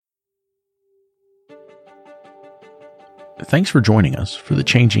Thanks for joining us for the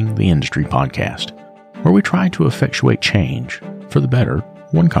Changing the Industry podcast, where we try to effectuate change for the better,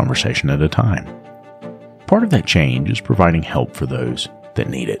 one conversation at a time. Part of that change is providing help for those that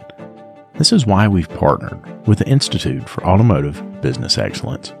need it. This is why we've partnered with the Institute for Automotive Business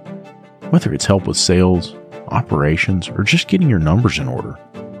Excellence. Whether it's help with sales, operations, or just getting your numbers in order,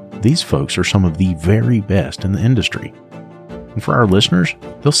 these folks are some of the very best in the industry. And for our listeners,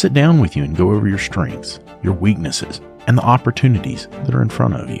 they'll sit down with you and go over your strengths, your weaknesses, and the opportunities that are in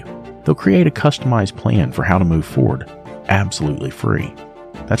front of you. They'll create a customized plan for how to move forward, absolutely free.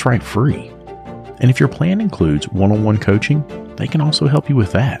 That's right, free. And if your plan includes one-on-one coaching, they can also help you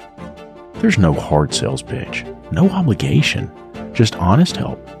with that. There's no hard sales pitch, no obligation, just honest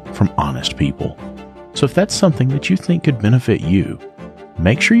help from honest people. So if that's something that you think could benefit you,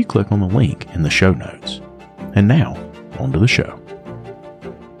 make sure you click on the link in the show notes. And now, on to the show.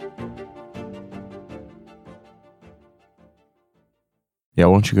 Yeah,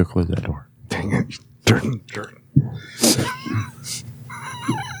 why don't you go close that door? Dang it. Dirt.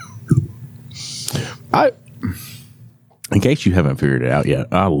 In case you haven't figured it out yet,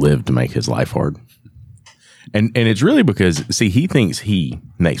 I live to make his life hard. And it's really because, see, he thinks he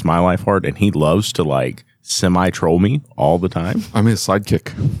makes my life hard, and he loves to, like, semi-troll me all the time. I'm his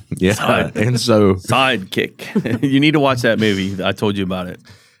sidekick. Yeah, and so... Sidekick. You need to watch that movie. I told you about it.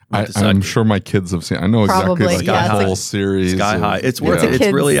 I'm sure my kids have seen it. I know Probably, exactly like the whole series. Sky High. It's worth it.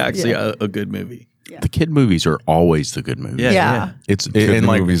 It's really actually a good movie. Yeah. The kid movies are always the good movies. Yeah. It's Kid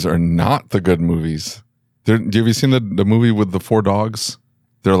movies are not the good movies. Have you seen the movie with the 4 dogs?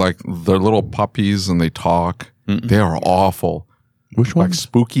 They're little puppies and they talk. Mm-mm. They are awful. Which one? Like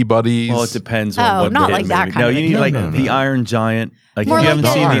Spooky Buddies. Well, it depends on what not the like that movie. kind No, of you need the Iron Giant. Like More if you like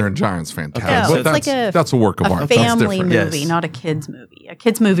haven't seen Iron Giant's fantastic. No, But it's like that's a work of art. That's family different. movie, Yes. not a kid's movie. A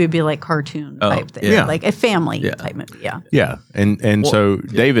kid's movie would be like cartoon type thing. yeah. Like a family type movie. Yeah. Yeah, and so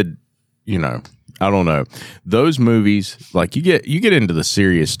David, I don't know, those movies, like you get into the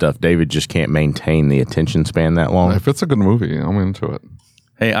serious stuff. David just can't maintain the attention span that long. If it's a good movie, I'm into it.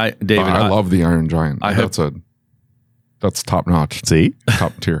 Hey, David, I love the Iron Giant. That's top notch. See,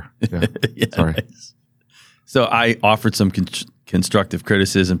 top tier. Yeah. Sorry. Nice. So I offered some constructive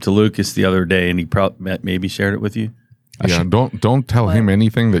criticism to Lucas the other day, and he maybe shared it with you. Yeah, don't tell him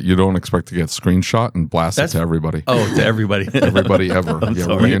anything that you don't expect to get screenshot and blast it to everybody. Oh, to everybody. Everybody ever.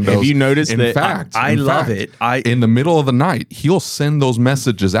 sorry. Randos. Have you noticed in that? fact, I love it. In the middle of the night, he'll send those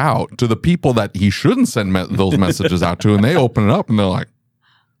messages out to the people that he shouldn't send those messages out to, and they open it up and they're like,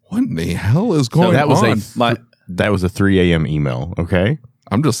 what in the hell is going on? That was a 3 a.m. email, okay?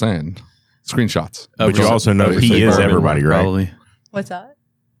 I'm just saying. Screenshots. But you also know he is everybody, right? Probably. What's that?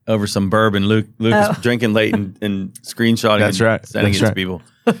 Over some bourbon. Lucas drinking late and screenshotting That's right. sending it to people.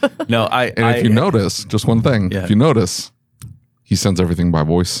 No, if you notice, just one thing. Yeah. If you notice, he sends everything by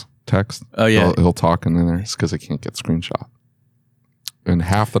voice text. Oh, yeah. He'll talk in there. It's because it can't get screenshot. And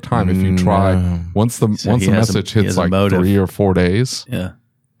half the time, if you try, once the message hits like 3 or 4 days,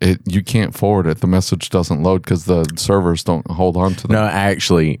 you can't forward it. The message doesn't load because the servers don't hold on to them. No,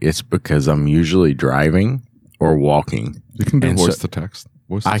 actually, it's because I'm usually driving or walking. You can do voice to text.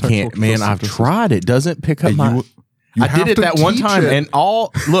 I can't, man. I've tried. It doesn't pick up my. You I did it that one time, and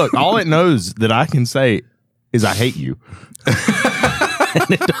all it knows that I can say is "I hate you."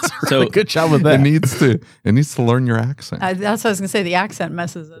 And it does a really good job with that. It needs to learn your accent. That's what I was going to say. The accent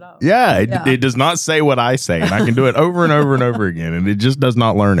messes it up. Yeah, it does not say what I say, and I can do it over and over and over again, and it just does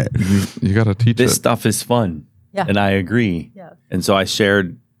not learn it. You got to teach this stuff is fun. Yeah. And I agree. Yeah. And so I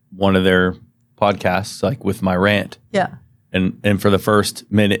shared one of their podcasts, like with my rant. Yeah. And for the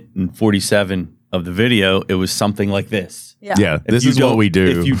first minute and 47 of the video, it was something like this. Yeah. This is what we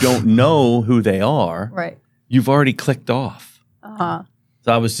do. If you don't know who they are, Right. you've already clicked off. Uh-huh.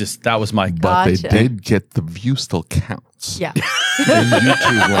 So that was my. But they did get the view still counts. Yeah. In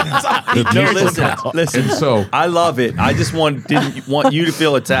YouTube land. Listen. And so I love it. I just didn't want you to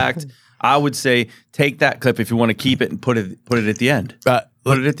feel attacked. I would say take that clip if you want to keep it and put it at the end.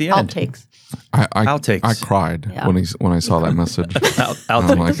 Put it at the end. Outtakes. I cried when I saw that message.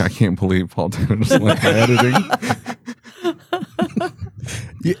 I'm like, I can't believe Paul Taylor's like editing.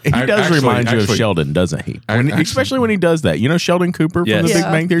 He does remind you of Sheldon, doesn't he? Especially when he does that. You know Sheldon Cooper from The Big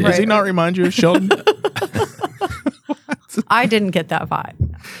Bang Theory? Does he not remind you of Sheldon? I didn't get that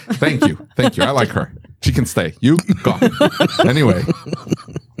vibe. Thank you. I like her. She can stay. You gone. Anyway,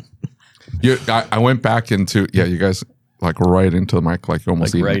 I went back into you guys like right into the mic, like you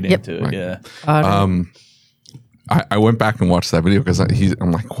almost like right into it. Right. Yeah. I went back and watched that video because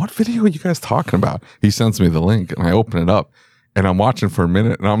I'm like, what video are you guys talking about? He sends me the link and I open it up And I'm watching for a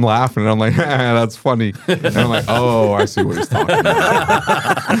minute and I'm laughing and I'm like, that's funny. And I'm like, oh, I see what he's talking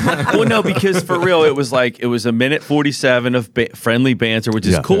about. Well, no, because for real, it was a minute 47 of friendly banter, which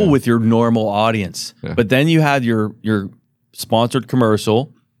is cool with your normal audience. Yeah. But then you had your sponsored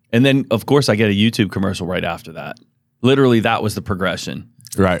commercial. And then, of course, I get a YouTube commercial right after that. Literally, that was the progression.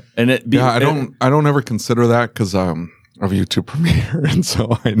 Right. And I don't ever consider that because of YouTube Premiere, and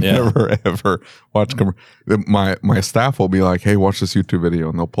so I never ever watch my staff will be like, "Hey, watch this YouTube video,"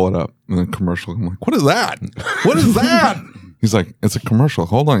 and they'll pull it up, and then commercial. I'm like, "What is that? What is that?" He's like, "It's a commercial.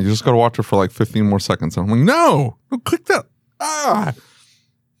 Hold on, you just got to watch it for like 15 more seconds." And I'm like, "No, click that."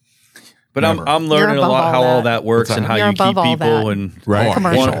 But I'm learning a lot how all that works and how you keep people and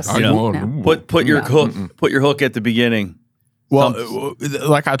commercials. Put your hook at the beginning. Well,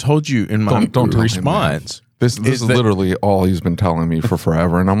 like I told you in my response. This is literally all he's been telling me for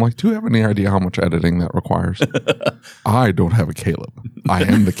forever. And I'm like, do you have any idea how much editing that requires? I don't have a Caleb. I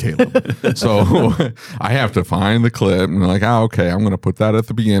am the Caleb. So I have to find the clip and like, okay, I'm going to put that at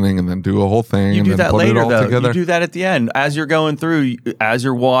the beginning and then do a whole thing. You do and that then put later, it all though. Together. You do that at the end. As you're going through, as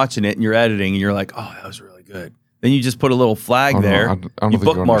you're watching it and you're editing, and you're like, oh, that was really good. Then you just put a little flag there. I don't you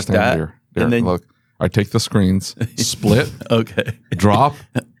think bookmark you that. Here. And then look, I take the screens, split, drop,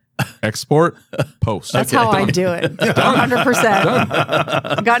 export, post. That's how I do it.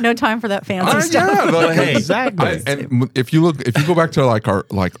 100%. Got no time for that fancy stuff. Yeah, exactly. And if you go back to like our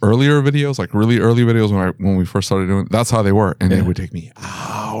earlier videos, like really early videos when we first started doing it, that's how they were. And it would take me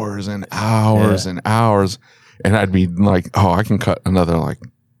hours and hours and hours. And I'd be like, oh, I can cut another like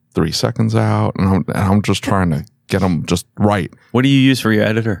 3 seconds out. And I'm just trying to get them just right. What do you use for your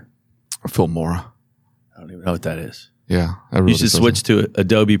editor? Filmora. I don't even know what that is. Yeah. You should switch to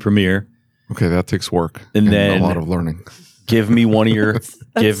Adobe Premiere. Okay, that takes work and then a lot of learning. Give me one of your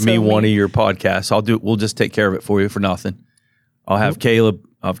one of your podcasts. We'll just take care of it for you for nothing. I'll have Caleb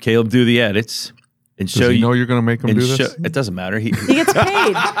do the edits and show you. Know you're going to make him do this? It doesn't matter. He gets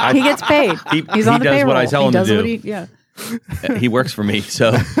paid. He gets paid. He's on the payroll. What I tell him to do. He works for me.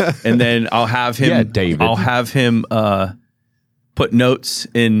 So, and then I'll have him. David. I'll have him put notes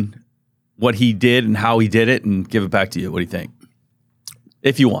in what he did and how he did it, and give it back to you. What do you think?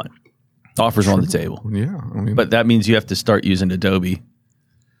 If you want, offers on the table. Yeah, but that means you have to start using Adobe.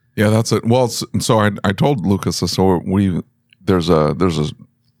 Yeah, that's it. Well, so I told Lucas. So there's a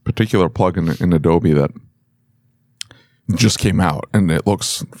particular plugin in Adobe that just came out, and it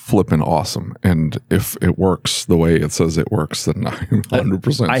looks flipping awesome. And if it works the way it says it works, then I'm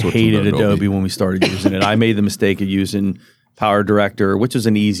 100%. I hated Adobe when we started using it. I made the mistake of using Power Director, which was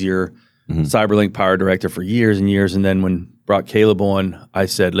an easier Cyberlink Power Director for years and years. And then when brought Caleb on, I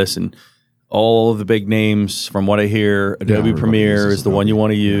said, listen, all of the big names, from what I hear, Adobe Premiere is the one you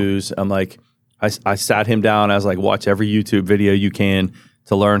want to use. I'm like, I sat him down. I was like, watch every YouTube video you can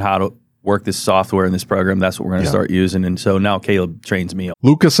to learn how to work this software in this program. That's what we're going to start using. And so now Caleb trains me.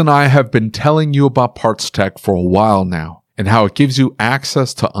 Lucas and I have been telling you about Parts Tech for a while now, and how it gives you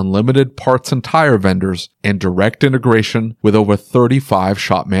access to unlimited parts and tire vendors and direct integration with over 35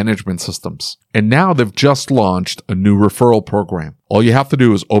 shop management systems. And now they've just launched a new referral program. All you have to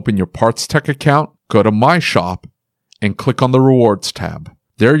do is open your Parts Tech account, go to My Shop, and click on the Rewards tab.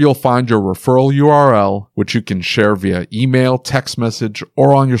 There you'll find your referral URL, which you can share via email, text message,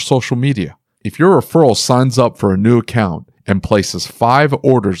 or on your social media. If your referral signs up for a new account and places 5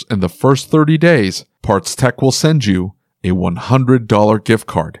 orders in the first 30 days, Parts Tech will send you a $100 gift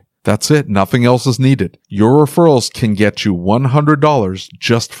card. That's it. Nothing else is needed. Your referrals can get you $100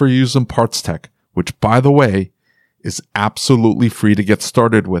 just for using Parts Tech, which, by the way, is absolutely free to get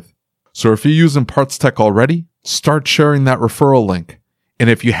started with. So if you're using Parts Tech already, start sharing that referral link. And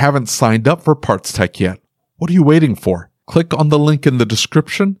if you haven't signed up for Parts Tech yet, what are you waiting for? Click on the link in the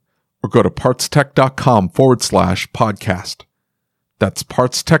description or go to partstech.com/podcast. That's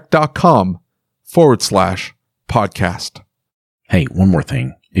partstech.com/podcast. Hey, one more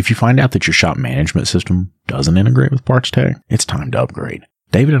thing. If you find out that your shop management system doesn't integrate with Parts Tech, it's time to upgrade.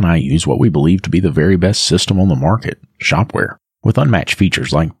 David and I use what we believe to be the very best system on the market, Shopware. With unmatched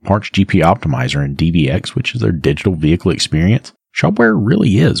features like Parts GP Optimizer and DVX, which is their digital vehicle experience, Shopware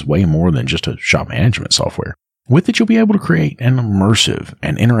really is way more than just a shop management software. With it, you'll be able to create an immersive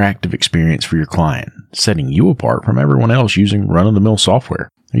and interactive experience for your client, setting you apart from everyone else using run-of-the-mill software.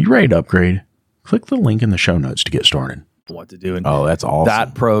 Are you ready to upgrade? Click the link in the show notes to get started. What to do. And that's awesome.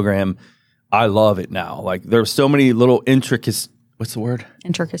 That program, I love it now. Like, there's so many little intricacies. What's the word?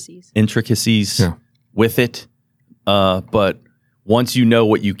 Intricacies with it. But once you know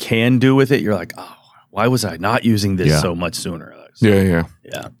what you can do with it, you're like, oh, why was I not using this so much sooner? Yeah.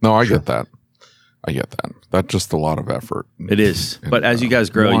 No, I get that. I get that. That's just a lot of effort. It is. But as you guys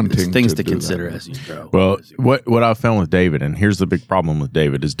grow, it's things to consider as you grow. Well, what I've found with David, and here's the big problem with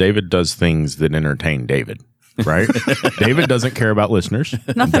David, is David does things that entertain David. Right? David doesn't care about listeners.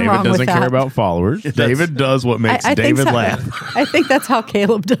 Nothing David wrong doesn't with care that. about followers. David does what makes David laugh. I think that's how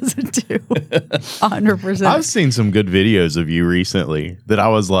Caleb does it too. 100%. I've seen some good videos of you recently that I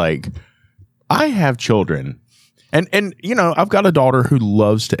was like, I have children. And you know, I've got a daughter who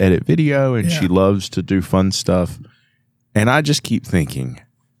loves to edit video and she loves to do fun stuff. And I just keep thinking,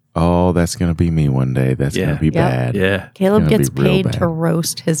 oh, that's going to be me one day. That's going to be bad. Yeah. Caleb gets paid to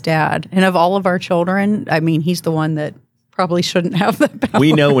roast his dad. And of all of our children, I mean, he's the one that probably shouldn't have that power.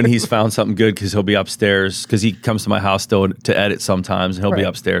 We know when he's found something good because he'll be upstairs, because he comes to my house still to edit sometimes, and he'll be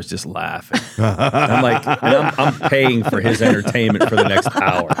upstairs just laughing. I'm like, and I'm paying for his entertainment for the next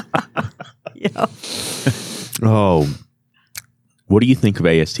hour. Yeah. Oh, what do you think of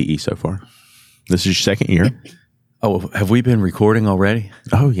ASTE so far? This is your second year. Oh, have we been recording already?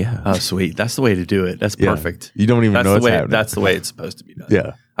 Oh, yeah. Oh, sweet. That's the way to do it. That's perfect. You don't even know what's happening. That's the way it's supposed to be done.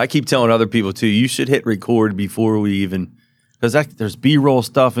 Yeah. I keep telling other people, too, you should hit record before we even, because there's B-roll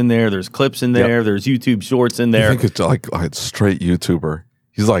stuff in there, there's clips in there, there's YouTube shorts in there. I think it's like straight YouTuber.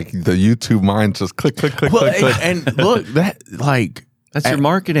 He's like, the YouTube mind just click, click, click, click, click. And look, that's your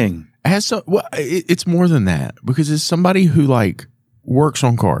marketing. It's more than that, because it's somebody who works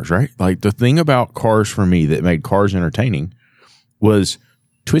on cars, right? Like, the thing about cars for me that made cars entertaining was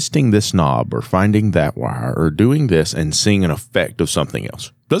twisting this knob or finding that wire or doing this and seeing an effect of something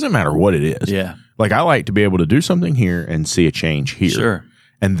else. Doesn't matter what it is. Yeah. Like, I like to be able to do something here and see a change here. Sure.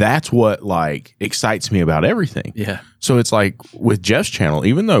 And that's what excites me about everything. Yeah. So it's like with Jeff's channel,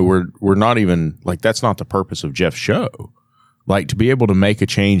 even though we're not even that's not the purpose of Jeff's show. Like, to be able to make a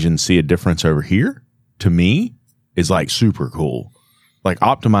change and see a difference over here, to me, is super cool. Like,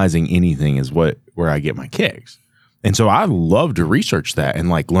 optimizing anything is where I get my kicks. And so I love to research that and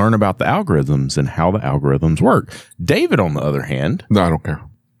learn about the algorithms and how the algorithms work. David, on the other hand. No, I don't care.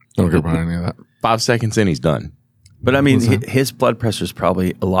 I don't care about any of that. 5 seconds in, he's done. But I mean, his blood pressure is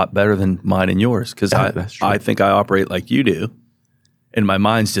probably a lot better than mine and yours, because I think I operate like you do. And my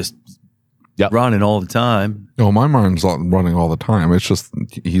mind's just running all the time. No, my mind's running all the time. It's just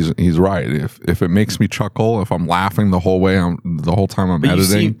he's right. If it makes me chuckle, if I'm laughing the whole time I'm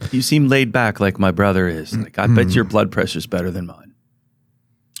editing, you seem laid back like my brother is. I bet your blood pressure's better than mine.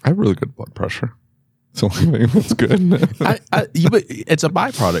 I have really good blood pressure. So that's good. But it's a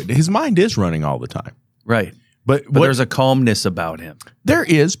byproduct. His mind is running all the time, right? But there's a calmness about him. There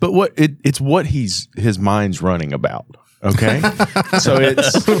is, but it's what his mind's running about. Okay, so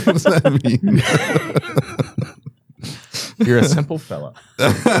it's what does that mean? You're a simple fella.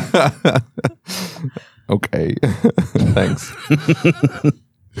 Okay, thanks.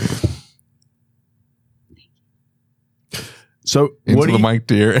 So into the mic,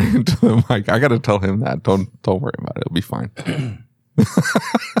 dear. Into the mic. I got to tell him that. Don't worry about it. It'll be fine.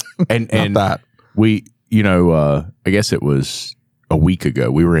 and that we, I guess it was a week ago.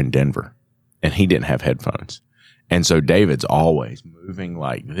 We were in Denver, and he didn't have headphones. And so David's always moving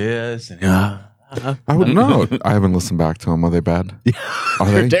like this. And I would know. I haven't listened back to them. Are they bad? Are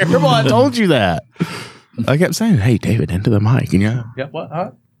they terrible? I told you that. I kept saying, "Hey, David, into the mic." And yeah, what?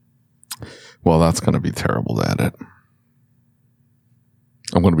 Huh? Well, that's going to be terrible to edit.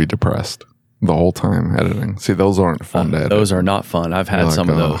 I'm going to be depressed the whole time editing. See, those aren't fun to edit. Those are not fun. I've had some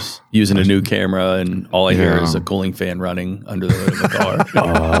of those. Using a new camera, and all I hear is a cooling fan running under the hood of the car.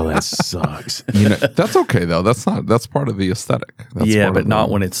 Oh, that sucks. That's okay though. That's part of the aesthetic. But not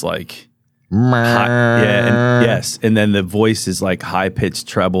when it's high, and then the voice is high pitched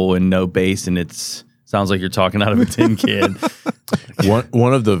treble and no bass, and it's sounds like you're talking out of a tin can.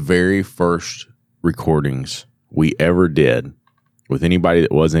 One of the very first recordings we ever did with anybody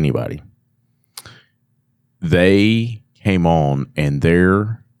that was anybody, they came on and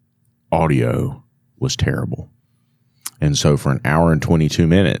their audio was terrible. And so for an hour and 22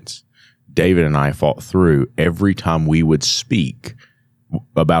 minutes, David and I fought through. Every time we would speak,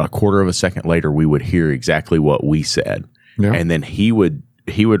 about a quarter of a second later, we would hear exactly what we said. Yeah. And then he would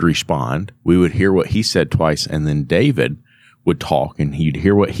respond. We would hear what he said twice, and then David would talk and he'd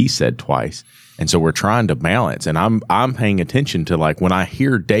hear what he said twice. And so we're trying to balance, and I'm paying attention to when I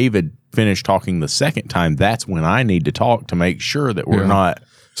hear David finish talking the second time, that's when I need to talk to make sure that we're not.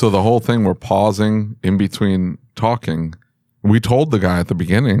 So the whole thing, we're pausing in between talking. We told the guy at the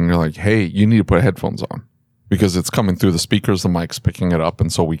beginning, you're like, hey, you need to put headphones on because it's coming through the speakers, the mic's picking it up,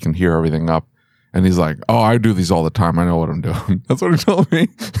 and so we can hear everything up. And he's like, oh, I do these all the time. I know what I'm doing. That's what he told me.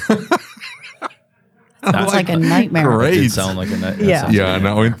 Sounds like a nightmare. Great. It did sound like a nightmare. Yeah. And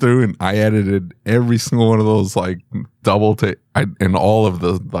I went through and I edited every single one of those like double take and all of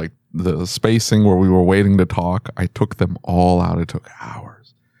the like the spacing where we were waiting to talk. I took them all out. It took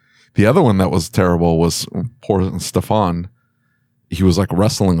hours. The other one that was terrible was poor Stefan. He was like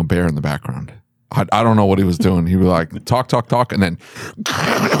wrestling a bear in the background. I don't know what he was doing. He was like, talk, and then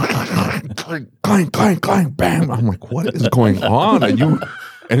clank, bam. I'm like, what is going on?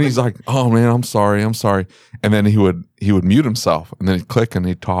 And he's like, oh man, I'm sorry. And then he would mute himself, and then he'd click and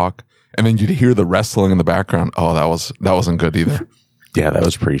he'd talk, and then you'd hear the wrestling in the background. Oh, that wasn't good either. Yeah, that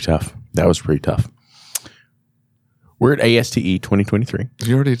was pretty tough. We're at ASTE 2023.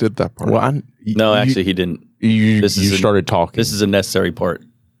 You already did that part. Well, No, actually, he didn't. You started talking. This is a necessary part.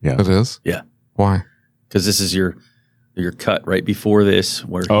 Yeah, it is. Yeah. Why? Because this is your cut right before this.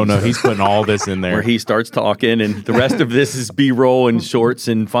 Where he's putting all this in there. Where he starts talking, and the rest of this is B-roll and shorts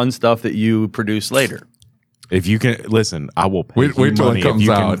and fun stuff that you produce later. If you can listen, I will pay you wait till money it comes if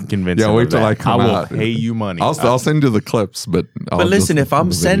you out. can convince wait till I come out. out. I will pay you money. I'll send you the clips, but listen, if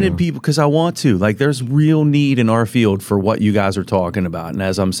I'm sending people because I want to, like, there's real need in our field for what you guys are talking about, and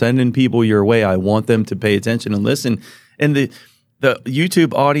as I'm sending people your way, I want them to pay attention and listen. And the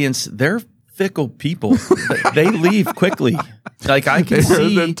YouTube audience, they're fickle people. They leave quickly. Like I can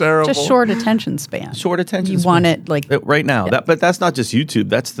see, just short attention span. You want it like right now. Yeah. But that's not just YouTube.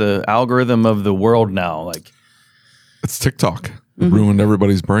 That's the algorithm of the world now. Like it's TikTok. It ruined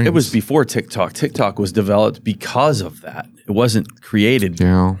everybody's brains. It was before TikTok. TikTok was developed because of that. It wasn't created.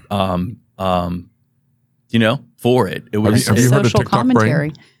 Yeah. For it. It was have you heard of social TikTok commentary.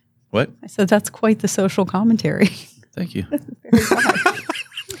 brain? What? I said that's quite the social commentary. Thank you.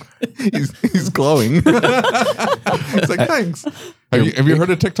 He's glowing. He's like, thanks. Have you heard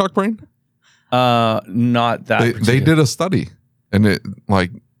of TikTok brain? Not that. They did a study, and they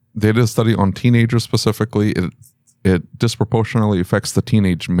did a study on teenagers specifically. It disproportionately affects the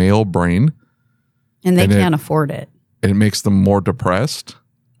teenage male brain, and they can't afford it. It makes them more depressed.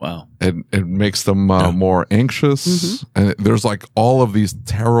 Wow. It makes them more anxious, and there's like all of these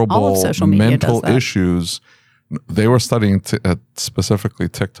terrible mental issues. They were studying specifically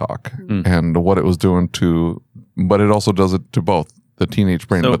TikTok and what it was doing but it also does it to both the teenage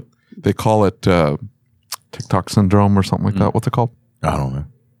brain. But they call it TikTok syndrome or something like that. What's it called? I don't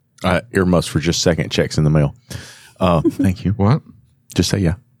know. Earmuffs for just second checks in the mail. Thank you. What? Just say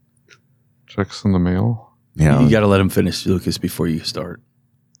yeah. Checks in the mail? Yeah. You got to let him finish, Lucas, before you start.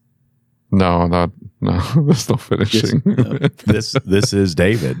 No, there's no finishing. This is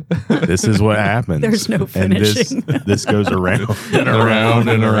David. This is what happens. There's no finishing. And this goes around and around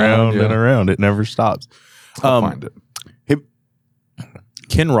and around and around. It never stops. I'll find it. Hey,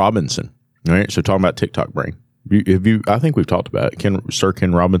 Ken Robinson. All right. So talking about TikTok brain. I think we've talked about it. Sir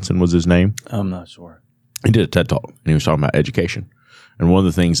Ken Robinson was his name. I'm not sure. He did a TED Talk and he was talking about education. And one of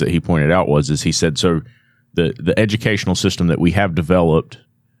the things that he pointed out is he said, so the educational system that we have developed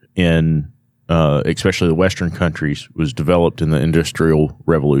in especially the Western countries was developed in the Industrial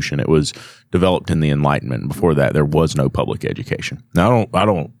Revolution. It was developed in the Enlightenment. Before that, there was no public education. Now, I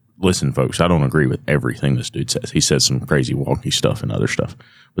don't listen, folks. I don't agree with everything this dude says. He says some crazy wonky stuff and other stuff.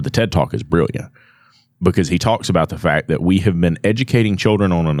 But the TED Talk is brilliant because he talks about the fact that we have been educating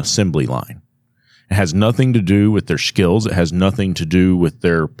children on an assembly line. It has nothing to do with their skills. It has nothing to do with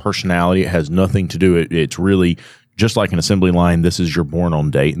their personality. It has nothing to do. It's really just like an assembly line. This is your born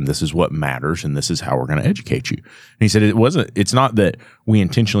on date, and this is what matters, and this is how we're going to educate you. And he said it's not that we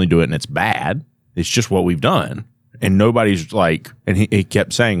intentionally do it and it's bad. It's just what we've done. And nobody's like, and he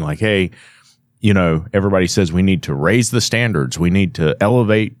kept saying like, hey, everybody says we need to raise the standards. We need to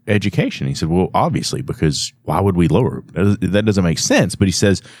elevate education. He said, well, obviously, because why would we lower it? That doesn't make sense. But he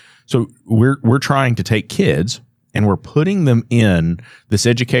says, so we're trying to take kids and we're putting them in this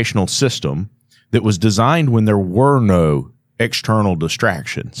educational system that was designed when there were no external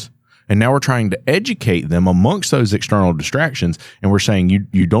distractions. And now we're trying to educate them amongst those external distractions. And we're saying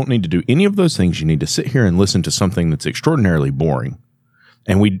you don't need to do any of those things. You need to sit here and listen to something that's extraordinarily boring.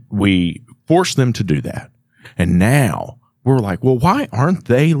 And we force them to do that. And now we're like, well, why aren't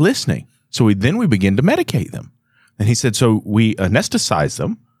they listening? So we begin to medicate them. And he said, so we anesthetize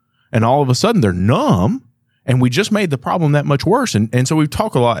them and all of a sudden they're numb. And we just made the problem that much worse. And so we've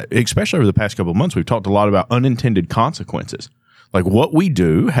talked a lot, especially over the past couple of months, we've talked a lot about unintended consequences. Like what we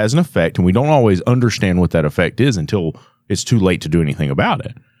do has an effect, and we don't always understand what that effect is until it's too late to do anything about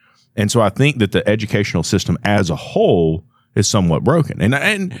it. And so I think that the educational system as a whole is somewhat broken.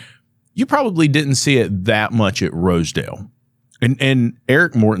 And you probably didn't see it that much at Rosedale. And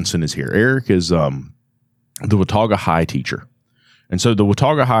Eric Mortensen is here. Eric is the Watauga High teacher. And so the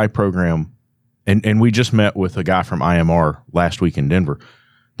Watauga High program And we just met with a guy from IMR last week in Denver.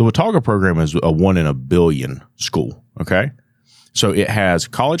 The Watauga program is a 1 in a billion school, okay? So it has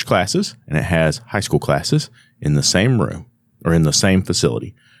college classes and it has high school classes in the same room or in the same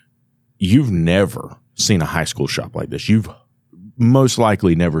facility. You've never seen a high school shop like this. You've most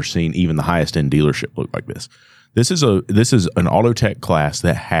likely never seen even the highest end dealership look like this. This is an auto tech class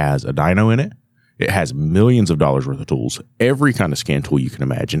that has a dyno in it. It has millions of dollars worth of tools, every kind of scan tool you can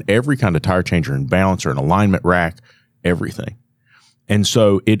imagine, every kind of tire changer and balancer and alignment rack, everything. And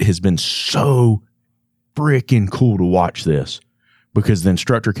so it has been so freaking cool to watch this because the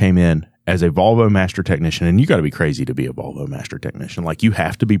instructor came in as a Volvo master technician, and you got to be crazy to be a Volvo master technician. Like, you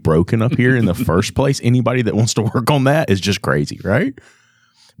have to be broken up here in the first place. Anybody that wants to work on that is just crazy, right?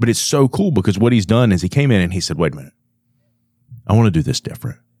 But it's so cool because what he's done is he came in and he said, wait a minute, I want to do this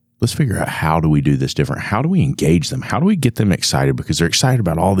different. Let's figure out, how do we do this different? How do we engage them? How do we get them excited because they're excited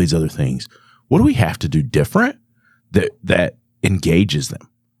about all these other things? What do we have to do different that engages them?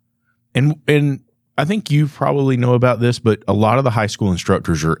 And I think you probably know about this, but a lot of the high school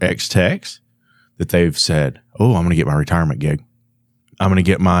instructors are ex-techs that they've said, oh, I'm going to get my retirement gig. I'm going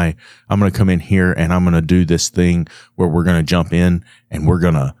to come in here and I'm going to do this thing where we're going to jump in and we're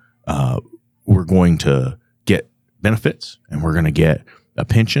going to get benefits and we're going to get a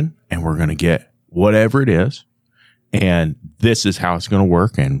pension and we're going to get whatever it is. And this is how it's going to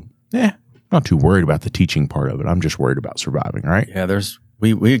work. And not too worried about the teaching part of it. I'm just worried about surviving. Right. Yeah.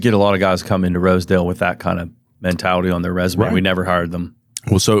 We get a lot of guys come into Rosedale with that kind of mentality on their resume. Right. We never hired them.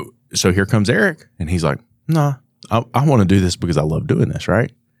 Well, so here comes Eric and he's like, nah, I want to do this because I love doing this.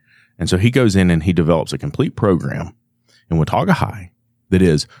 Right. And so he goes in and he develops a complete program in Watauga High that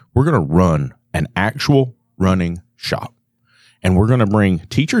is, we're going to run an actual running shop. And we're going to bring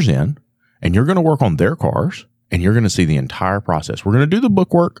teachers in and you're going to work on their cars and you're going to see the entire process. We're going to do the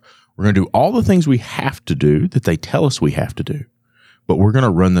bookwork. We're going to do all the things we have to do that they tell us we have to do. But we're going to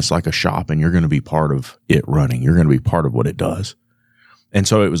run this like a shop and you're going to be part of it running. You're going to be part of what it does. And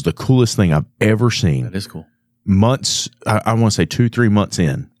so it was the coolest thing I've ever seen. That is cool. Months, I want to say 2-3 months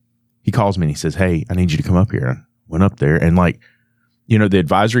in, he calls me and he says, hey, I need you to come up here. I went up there and the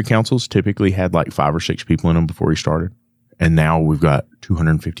advisory councils typically had 5 or 6 people in them before he started. And now we've got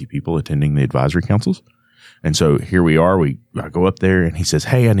 250 people attending the advisory councils. And so here we are. I go up there and he says,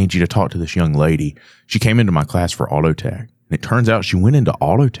 hey, I need you to talk to this young lady. She came into my class for auto tech. And it turns out she went into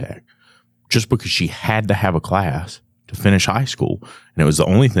auto tech just because she had to have a class to finish high school. And it was the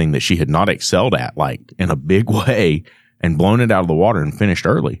only thing that she had not excelled at, in a big way, and blown it out of the water and finished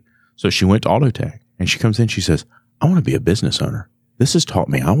early. So she went to auto tech and she comes in, she says, I want to be a business owner. This has taught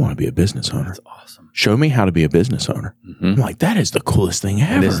me I want to be a business owner. That's awesome. Show me how to be a business owner. Mm-hmm. I'm like, that is the coolest thing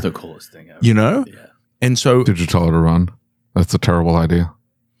ever. It is the coolest thing ever. Yeah. And so. Did you tell her to run? That's a terrible idea.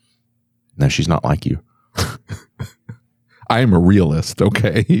 No, she's not like you. I am a realist.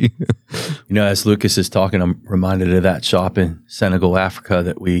 Okay. As Lucas is talking, I'm reminded of that shop in Senegal, Africa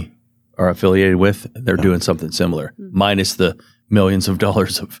that we are affiliated with. They're doing something similar, minus the millions of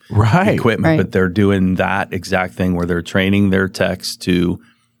dollars of equipment, but they're doing that exact thing where they're training their techs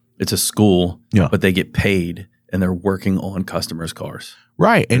it's a school, but they get paid and they're working on customers' cars.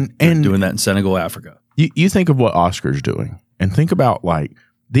 Right. And doing that in Senegal, Africa. You think of what Oscar's doing and think about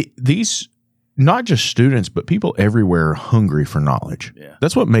these, not just students, but people everywhere are hungry for knowledge. Yeah.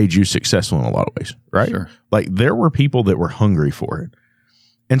 That's what made you successful in a lot of ways, right? Sure. There were people that were hungry for it.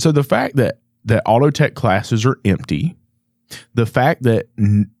 And so the fact that auto tech classes are empty, the fact that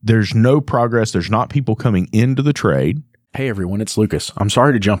there's no progress, there's not people coming into the trade. Hey everyone, it's Lucas. I'm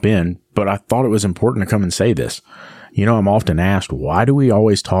sorry to jump in, but I thought it was important to come and say this. I'm often asked, why do we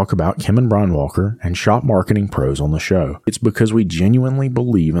always talk about Kim and Brian Walker and shop marketing pros on the show? It's because we genuinely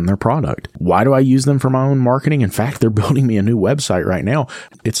believe in their product. Why do I use them for my own marketing? In fact, they're building me a new website right now.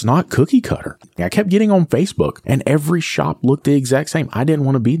 It's not cookie cutter. I kept getting on Facebook and every shop looked the exact same. I didn't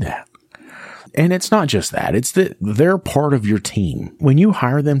want to be that. And it's not just that. It's that they're part of your team. When you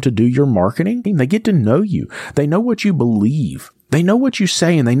hire them to do your marketing, they get to know you. They know what you believe. They know what you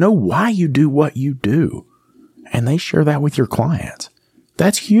say and they know why you do what you do. And they share that with your clients.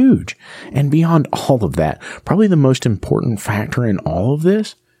 That's huge. And beyond all of that, probably the most important factor in all of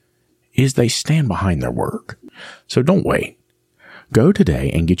this is they stand behind their work. So don't wait. Go today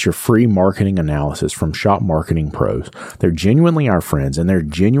and get your free marketing analysis from Shop Marketing Pros. They're genuinely our friends and they're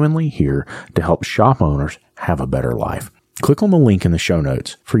genuinely here to help shop owners have a better life. Click on the link in the show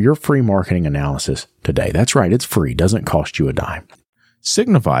notes for your free marketing analysis today. That's right. It's free. Doesn't cost you a dime.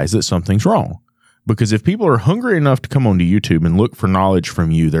 Signifies that something's wrong. Because if people are hungry enough to come onto YouTube and look for knowledge from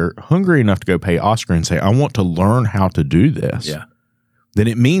you, they're hungry enough to go pay Oscar and say, I want to learn how to do this. Yeah. then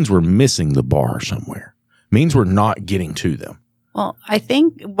it means we're missing the bar somewhere. It means we're not getting to them. Well, I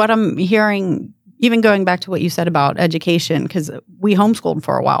think what I'm hearing, even going back to what you said about education, because we homeschooled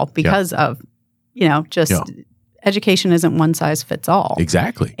for a while because of, education isn't one size fits all.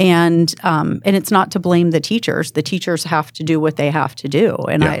 Exactly. And it's not to blame the teachers. The teachers have to do what they have to do.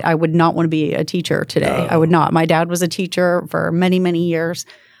 And I would not want to be a teacher today. I would not. My dad was a teacher for many, many years.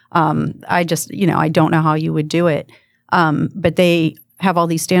 I just, I don't know how you would do it. But they have all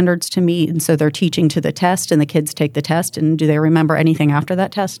these standards to meet. And so they're teaching to the test, and the kids take the test. And do they remember anything after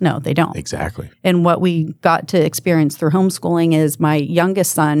that test? No, they don't. Exactly. And what we got to experience through homeschooling is my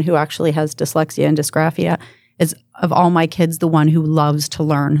youngest son, who actually has dyslexia and dysgraphia, is of all my kids the one who loves to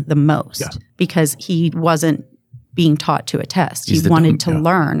learn the most because he wasn't being taught to a test. He wanted to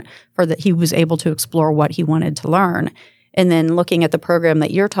learn he was able to explore what he wanted to learn. And then looking at the program that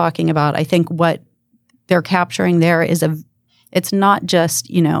you're talking about, I think what they're capturing there is it's not just,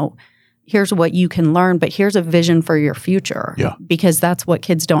 here's what you can learn, but here's a vision for your future. Yeah. Because that's what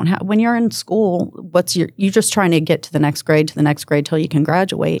kids don't have. When you're in school, you're just trying to get to the next grade till you can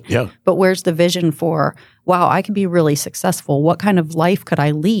graduate. Yeah. But where's the vision for, wow, I could be really successful. What kind of life could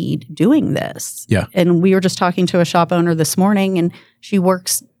I lead doing this? Yeah. And we were just talking to a shop owner this morning, and she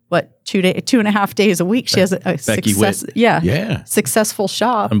works, 2.5 days a week. She has a successful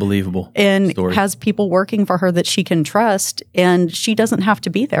shop. Unbelievable. And story. Has people working for her that she can trust, and she doesn't have to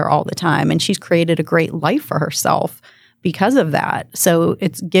be there all the time. And she's created a great life for herself because of that. So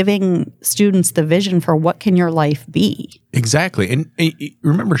it's giving students the vision for what can your life be. Exactly. And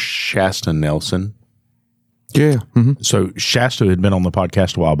remember Shasta Nelson? Yeah. Mm-hmm. So Shasta had been on the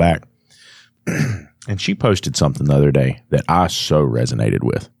podcast a while back, and she posted something the other day that I so resonated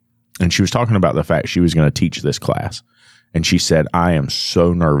with. And she was talking about the fact she was going to teach this class. And she said, I am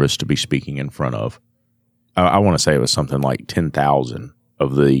so nervous to be speaking in front of, I want to say it was something like 10,000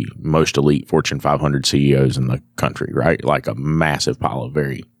 of the most elite Fortune 500 CEOs in the country, right? Like a massive pile of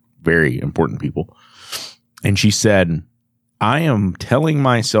very, very important people. And she said, I am telling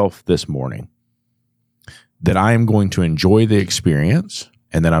myself this morning that I am going to enjoy the experience,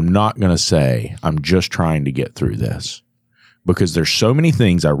 and that I'm not going to say, I'm just trying to get through this. Because there's so many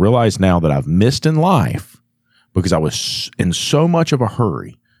things I realize now that I've missed in life because I was in so much of a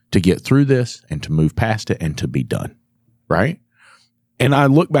hurry to get through this and to move past it and to be done, right? And I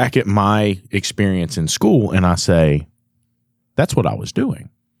look back at my experience in school and I say, that's what I was doing.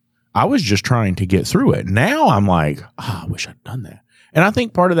 I was just trying to get through it. Now I'm like, I wish I'd done that. And I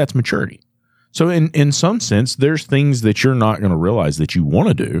think part of that's maturity. So in some sense, there's things that you're not going to realize that you want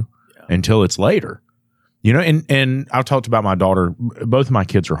to do until it's later. And I've talked about my daughter. Both of my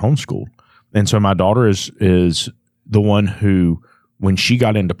kids are homeschooled. And so my daughter is the one who, when she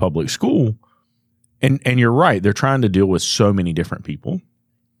got into public school, and you're right, they're trying to deal with so many different people,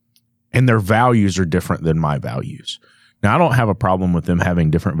 and their values are different than my values. Now, I don't have a problem with them having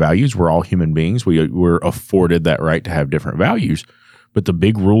different values. We're all human beings. We're afforded that right to have different values. But the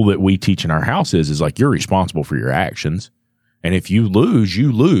big rule that we teach in our house is like, you're responsible for your actions. And if you lose,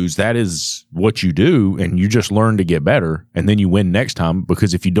 you lose. That is what you do. And you just learn to get better. And then you win next time,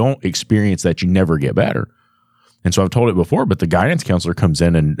 because if you don't experience that, you never get better. And so I've told it before, but the guidance counselor comes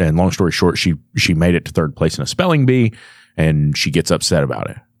in and long story short, she made it to third place in a spelling bee, and she gets upset about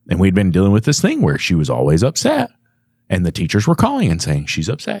it. And we'd been dealing with this thing where she was always upset. And the teachers were calling and saying, she's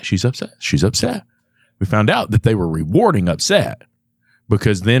upset, she's upset, she's upset. We found out that they were rewarding upset.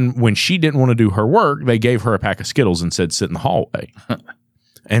 Because then when she didn't want to do her work, they gave her a pack of Skittles and said, sit in the hallway.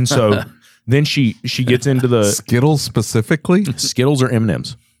 And so then she gets into the... Skittles specifically? Skittles or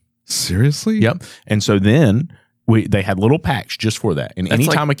M&Ms. Seriously? Yep. And so then they had little packs just for that. And that's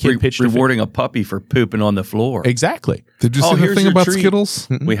anytime like a kid pitched rewarding a puppy for pooping on the floor. Exactly. Did you see the thing about treat. Skittles?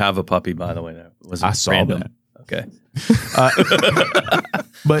 We have a puppy, by the way. That wasn't I saw random. that. Okay.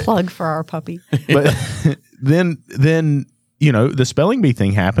 But plug for our puppy. But then the spelling bee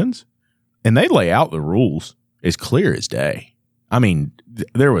thing happens, and they lay out the rules as clear as day. I mean,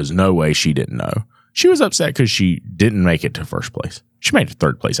 there was no way she didn't know. She was upset because she didn't make it to first place. She made it to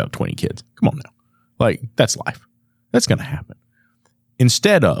third place out of 20 kids. Come on now. Like, that's life. That's going to happen.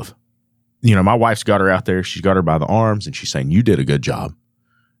 Instead of, my wife's got her out there. She's got her by the arms, and she's saying, you did a good job.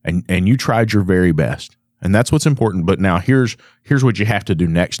 And you tried your very best. And that's what's important. But now here's what you have to do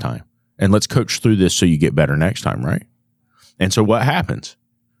next time. And let's coach through this so you get better next time, right? And so what happens?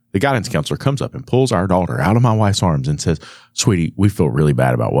 The guidance counselor comes up and pulls our daughter out of my wife's arms and says, sweetie, we feel really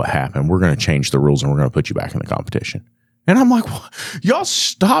bad about what happened. We're going to change the rules and we're going to put you back in the competition. And I'm like, what? Y'all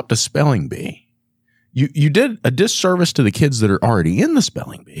stopped a spelling bee. You did a disservice to the kids that are already in the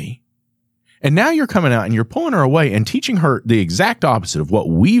spelling bee. And now you're coming out and you're pulling her away and teaching her the exact opposite of what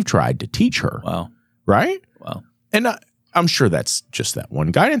we've tried to teach her. Wow. Right? Wow. And I'm sure that's just that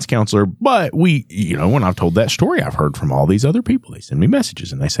one guidance counselor. But when I've told that story, I've heard from all these other people. They send me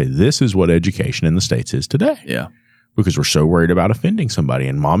messages and they say, this is what education in the States is today. Yeah. Because we're so worried about offending somebody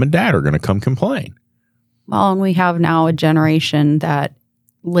and mom and dad are going to come complain. Well, and we have now a generation that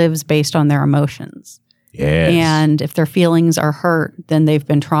lives based on their emotions. Yes. And if their feelings are hurt, then they've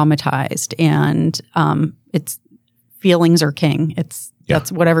been traumatized. And it's feelings are king.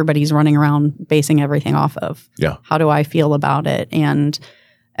 That's what everybody's running around basing everything off of. Yeah. How do I feel about it? And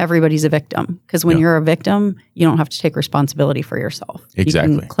everybody's a victim. Because when you're a victim, you don't have to take responsibility for yourself.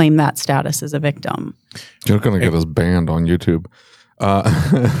 Exactly. You can claim that status as a victim. You're going to get us banned on YouTube.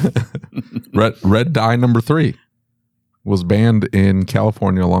 Red dye number 3 was banned in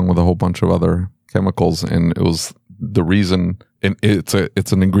California along with a whole bunch of other chemicals, and it was the reason. And it's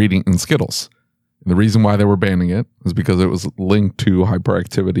an ingredient in Skittles. And the reason why they were banning it is because it was linked to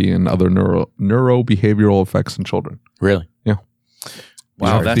hyperactivity and other neurobehavioral effects in children. Really? Yeah.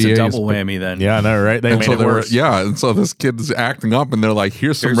 Wow, that's a double whammy then. Yeah, I know, right? They made it worse. Yeah, and so this kid's acting up, and they're like,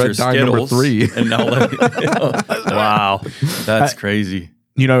 "Here's some red dye number 3." And now wow, that's crazy.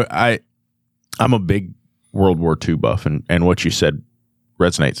 I'm a big World War II buff, and what you said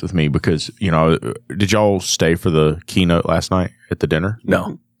resonates with me because did y'all stay for the keynote last night at the dinner?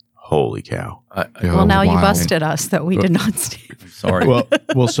 No. Holy cow! Well, now you busted us that we did not stay. Sorry.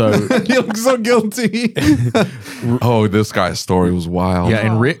 Well, so you look so guilty. Oh, this guy's story was wild. Yeah,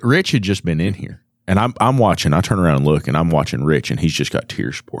 and Rich had just been in here, and I'm watching. I turn around and look, and I'm watching Rich, and he's just got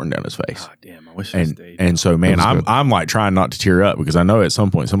tears pouring down his face. God damn! I wish I stayed. And so, man, I'm like trying not to tear up because I know at some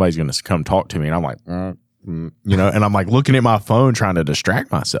point somebody's going to come talk to me, and I'm like, and I'm like looking at my phone trying to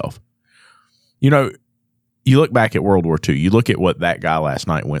distract myself. You look back at World War II, you look at what that guy last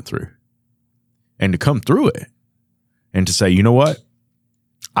night went through, and to come through it and to say, you know what?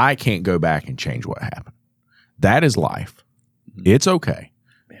 I can't go back and change what happened. That is life. It's okay.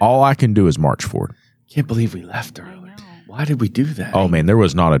 Man. All I can do is march forward. Can't believe we left early. Why did we do that? Oh, man, there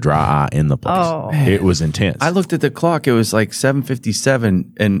was not a dry eye in the place. Oh. It was intense. I looked at the clock. It was like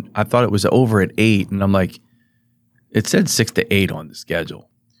 7:57, and I thought it was over at 8, and I'm like, it said 6 to 8 on the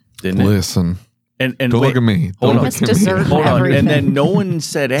schedule, didn't it? Listen. And don't look at me. Hold on. Hold on. And then no one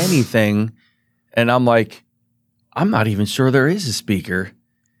said anything. And I'm like, I'm not even sure there is a speaker.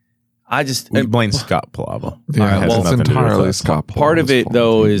 We blame Scott Palava. Yeah, well, it's entirely Scott Palava. Part of it,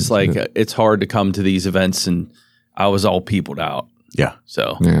 though, is like it's hard to come to these events, and I was all peopled out. Yeah.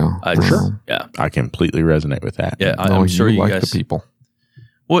 So, yeah. I completely resonate with that. Yeah, I'm sure you like guys. The people.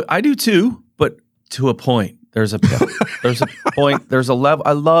 Well, I do too, but to a point. There's a point. There's a level.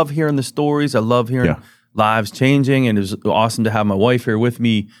 I love hearing the stories. I love hearing lives changing, and it was awesome to have my wife here with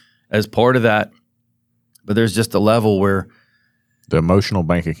me as part of that. But there's just a level where the emotional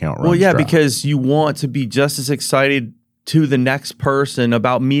bank account runs dry. Because you want to be just as excited to the next person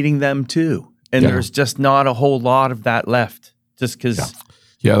about meeting them too, and there's just not a whole lot of that left. Just because,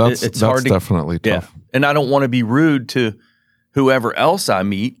 that's hard. Definitely tough. Yeah. And I don't want to be rude to whoever else I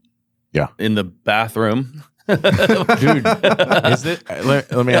meet. Yeah, in the bathroom. Dude, is it?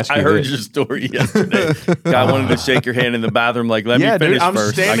 Let me ask you. I heard your story yesterday. Guy wanted to shake your hand in the bathroom. Like, let me finish dude, I'm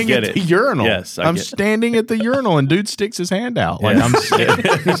first. standing at the urinal. Yes, I'm standing at the urinal, and dude sticks his hand out. Like I'm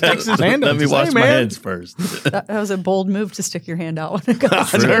sticks his hand out. Let me wash my hands first. That was a bold move to stick your hand out when it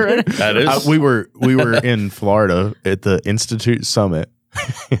goes. That is. We were in Florida at the Institute Summit.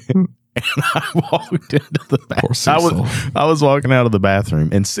 And I walked into the bathroom. I was walking out of the bathroom,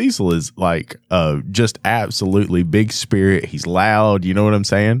 and Cecil is like just absolutely big spirit. He's loud, you know what I'm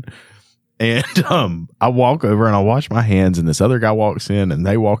saying? And I walk over and I wash my hands, and this other guy walks in, and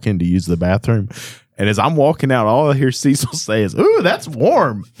they walk in to use the bathroom. And as I'm walking out, all I hear Cecil say is, "Ooh, that's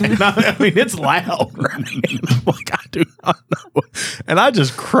warm." And I mean, it's loud, right? And I'm like, I do not know. And I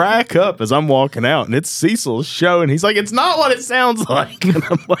just crack up as I'm walking out, and it's Cecil's show, and he's like, "It's not what it sounds like." And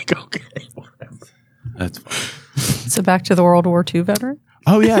I'm like, "Okay, whatever." That's fine. So back to the World War II veteran.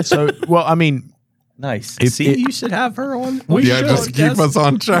 Oh yeah. So I mean. Nice. You should have her on. Just keep us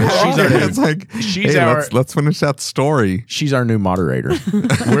on track. Let's finish that story. She's our new moderator.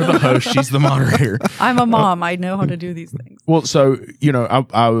 We're the host. She's the moderator. I'm a mom. I know how to do these things. Well, so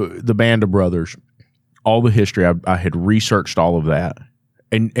the Band of Brothers, all the history. I had researched all of that,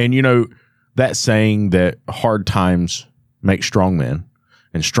 and that saying that hard times make strong men,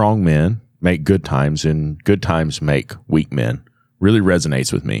 and strong men make good times, and good times make weak men really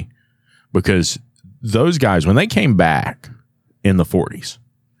resonates with me because. Those guys, when they came back in the 40s,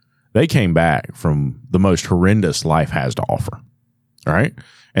 they came back from the most horrendous life has to offer. All right.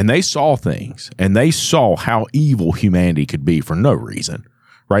 And they saw things, and they saw how evil humanity could be for no reason,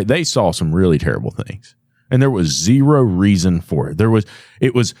 right? They saw some really terrible things, and there was zero reason for it.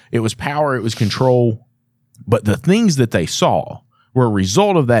 It was power, it was control, but the things that they saw were a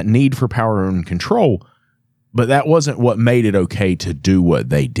result of that need for power and control, but that wasn't what made it okay to do what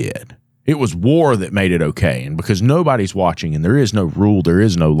they did. It was war that made it okay, and because nobody's watching and there is no rule, there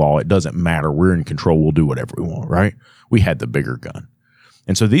is no law, it doesn't matter. We're in control. We'll do whatever we want, right? We had the bigger gun.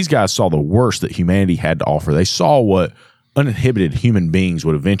 And so these guys saw the worst that humanity had to offer. They saw what uninhibited human beings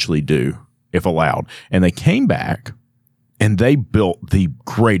would eventually do if allowed. And they came back and they built the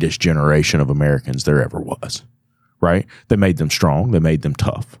greatest generation of Americans there ever was, right? They made them strong. They made them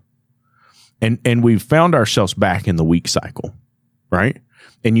tough. And we've found ourselves back in the weak cycle, right?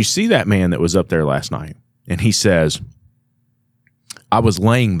 And you see that man that was up there last night, and he says, I was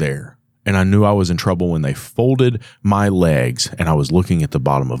laying there, and I knew I was in trouble when they folded my legs and I was looking at the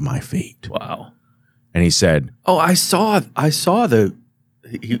bottom of my feet. Wow. And he said, "Oh, I saw a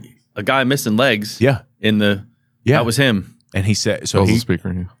guy missing legs. Yeah. That was him." And he said, so he was a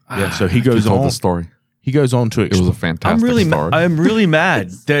speaker. Yeah. So he goes on the story. He goes on to explain. It was a fantastic story. I'm really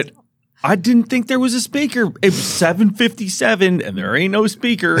mad that I didn't think there was a speaker. It was 7:57 and there ain't no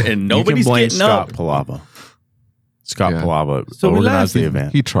speaker and nobody's getting Scott up. Palava. Scott Palava So organized the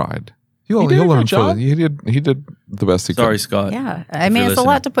event. He tried. He did a good job. He did the best he could. Sorry, Scott. Yeah. I mean, it's a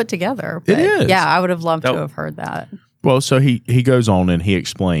lot to put together. But it is. Yeah, I would have loved to have heard that. Well, so he goes on and he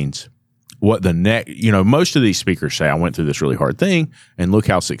explains what the next, most of these speakers say, I went through this really hard thing and look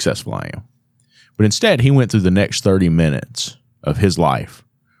how successful I am. But instead, he went through the next 30 minutes of his life,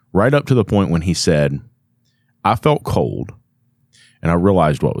 right up to the point when he said, I felt cold and I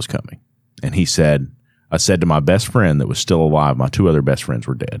realized what was coming. And he said, I said to my best friend that was still alive, my two other best friends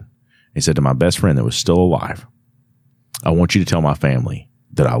were dead. He said to my best friend that was still alive, I want you to tell my family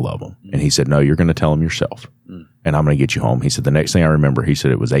that I love them. And he said, no, you're going to tell them yourself. And I'm going to get you home. He said, the next thing I remember, he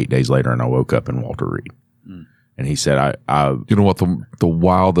said it was 8 days later and I woke up in Walter Reed. And he said, you know what the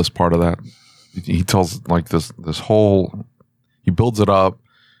wildest part of that? He tells like this whole, he builds it up.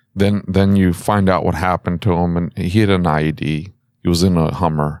 Then you find out what happened to him, and he had an IED. He was in a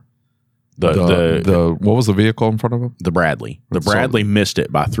Hummer. The what was the vehicle in front of him? The Bradley. The Bradley missed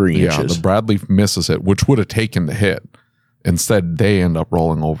it by 3 inches. Yeah, the Bradley misses it, which would have taken the hit. Instead, they end up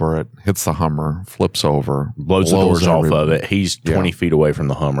rolling over it, hits the Hummer, flips over, blows the doors off of it. He's 20 feet away from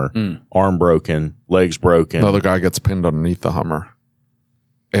the Hummer. Arm broken, legs broken. Another guy gets pinned underneath the Hummer.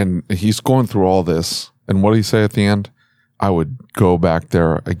 And he's going through all this. And what did he say at the end? I would go back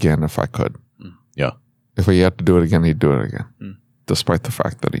there again if I could. Yeah. If he had to do it again, he'd do it again. Despite the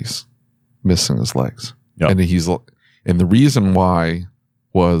fact that he's missing his legs. Yep. And the reason why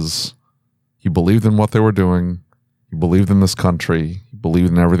was he believed in what they were doing. He believed in this country. He believed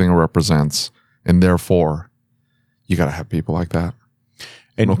in everything it represents. And therefore, you got to have people like that.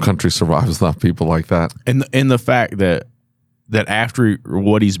 And no country survives without people like that. And the fact that after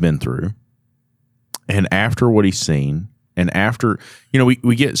what he's been through and after what he's seen and after,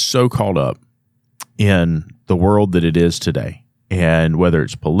 we get so caught up in the world that it is today. And whether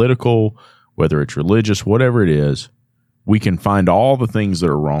it's political, whether it's religious, whatever it is, we can find all the things that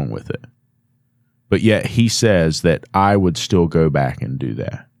are wrong with it. But yet he says that I would still go back and do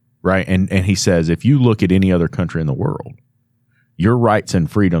that, right? And he says, if you look at any other country in the world, your rights and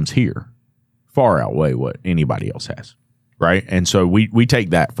freedoms here far outweigh what anybody else has, right? And so we take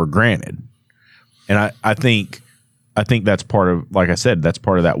that for granted. And I think that's part of, like I said, that's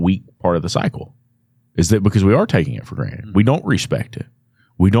part of that weak part of the cycle, is that because we are taking it for granted. We don't respect it.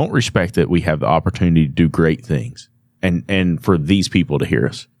 We don't respect that we have the opportunity to do great things and for these people to hear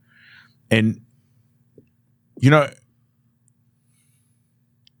us. And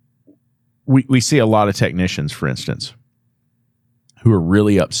we see a lot of technicians, for instance, who are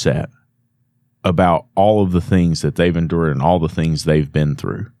really upset about all of the things that they've endured and all the things they've been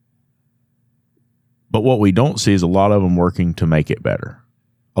through. But what we don't see is a lot of them working to make it better.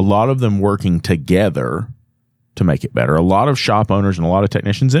 A lot of them working together to make it better. A lot of shop owners and a lot of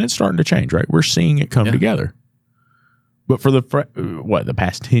technicians, and it's starting to change, right? We're seeing it come together. But for the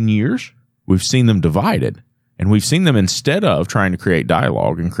past 10 years, we've seen them divided. And we've seen them, instead of trying to create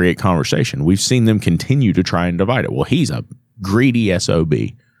dialogue and create conversation, we've seen them continue to try and divide it. Well, he's a greedy SOB.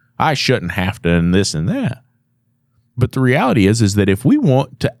 I shouldn't have to, and this and that. But the reality is that if we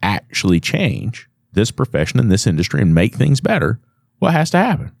want to actually change this profession and this industry and make things better, what has to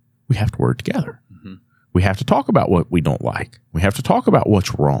happen? We have to work together. We have to talk about what we don't like. We have to talk about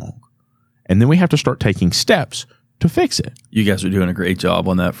what's wrong. And then we have to start taking steps to fix it. You guys are doing a great job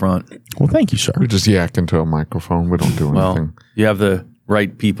on that front. Well, thank you, sir. We just yak into a microphone. We don't do anything. Well, you have the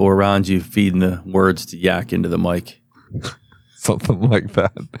right people around you feeding the words to yak into the mic. Something like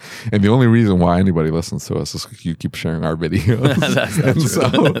that. And the only reason why anybody listens to us is because you keep sharing our videos.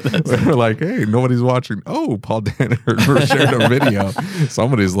 So we're like, hey, nobody's watching. Oh, Paul Danaher shared a video.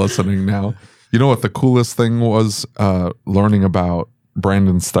 Somebody's listening now. You know what the coolest thing was? Learning about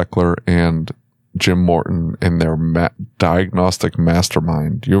Brandon Steckler and Jim Morton and their diagnostic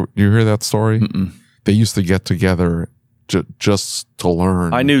mastermind. You hear that story? Mm-mm. They used to get together just to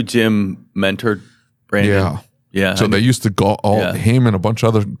learn. I knew Jim mentored Brandon. Yeah. Yeah. So they used to go, him and a bunch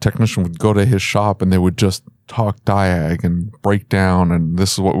of other technicians would go to his shop and they would just talk diag and break down. And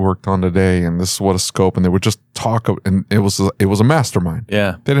this is what we worked on today. And this is what a scope. And they would just talk. And it was a mastermind.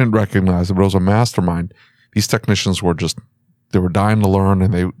 Yeah. They didn't recognize it, but it was a mastermind. These technicians were they were dying to learn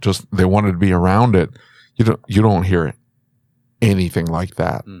and they wanted to be around it. You don't hear anything like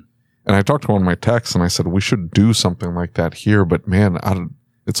that. Mm. And I talked to one of my techs and I said, we should do something like that here. But man,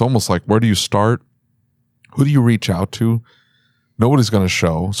 it's almost like, where do you start? Who do you reach out to? Nobody's going to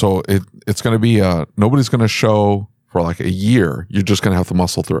show. So it's going to be nobody's going to show for like a year. You're just going to have to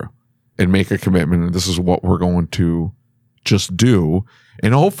muscle through and make a commitment. And this is what we're going to just do.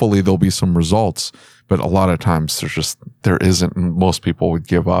 And hopefully there'll be some results. But a lot of times there isn't. And most people would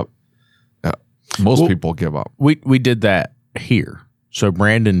give up. People give up. We did that here. So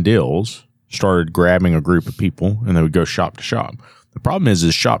Brandon Dills started grabbing a group of people and they would go shop to shop. The problem is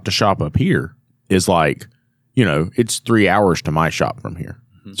shop to shop up here is like, it's 3 hours to my shop from here.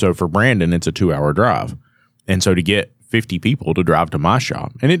 Mm-hmm. So for Brandon, it's a 2-hour drive. And so to get 50 people to drive to my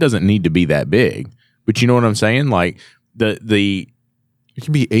shop, and it doesn't need to be that big, but you know what I'm saying? Like it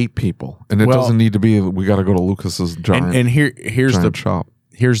can be 8 people, and it doesn't need to be. We got to go to Lucas's giant. And here's the shop.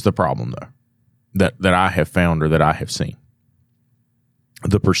 Here's the problem though, that I have found or that I have seen.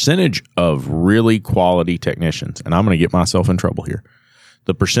 The percentage of really quality technicians, and I'm going to get myself in trouble here.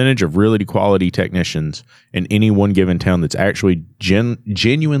 The percentage of really quality technicians in any one given town that's actually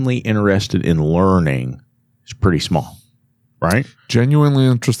genuinely interested in learning is pretty small, right? Genuinely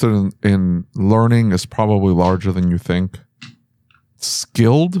interested in learning is probably larger than you think.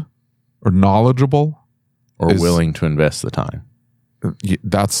 Skilled or knowledgeable or willing to invest the time.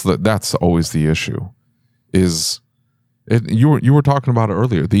 That's always the issue. You were talking about it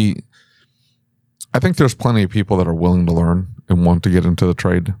earlier. I think there's plenty of people that are willing to learn and want to get into the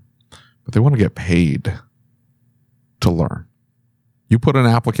trade, but they want to get paid to learn. You put an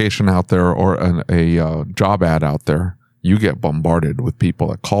application out there or a job ad out there, you get bombarded with people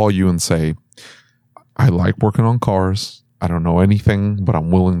that call you and say, I like working on cars. I don't know anything, but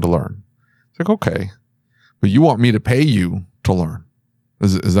I'm willing to learn. It's like, okay, but you want me to pay you to learn.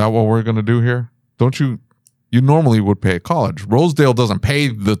 Is that what we're going to do here? Don't you? You normally would pay a college. Rosedale doesn't pay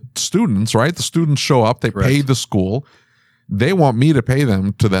the students, right? The students show up, they pay the school. They want me to pay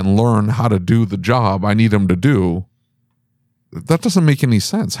them to then learn how to do the job I need them to do. That doesn't make any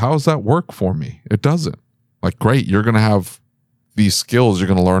sense. How does that work for me? It doesn't. Like, great, you're going to have these skills you're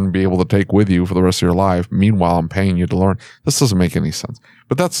going to learn and be able to take with you for the rest of your life. Meanwhile, I'm paying you to learn. This doesn't make any sense.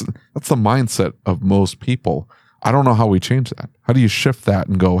 But that's the mindset of most people. I don't know how we change that. How do you shift that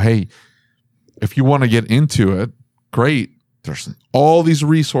and go, hey, if you want to get into it, great. There's all these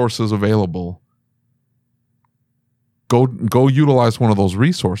resources available. Go utilize one of those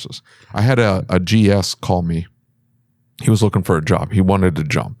resources. I had a GS call me. He was looking for a job. He wanted to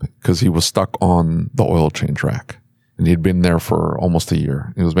jump because he was stuck on the oil change rack. And he'd been there for almost a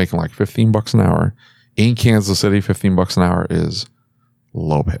year. He was making like $15 an hour. In Kansas City, $15 an hour is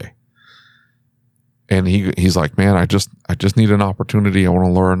low pay. And he's like, man, I just need an opportunity. I want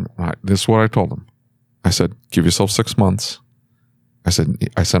to learn. This is what I told him. I said, give yourself 6 months. I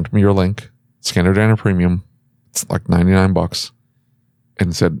sent him your link, Scanner Dana Premium. It's like $99.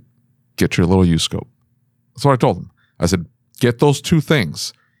 And said, get your little U-scope. That's what I told him. I said, get those 2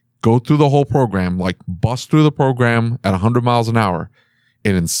 things. Go through the whole program, like bust through the program at 100 miles an hour.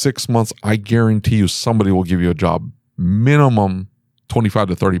 And in 6 months, I guarantee you somebody will give you a job. Minimum $25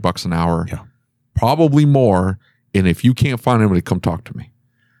 to $30 an hour. Yeah. Probably more. And if you can't find anybody, come talk to me.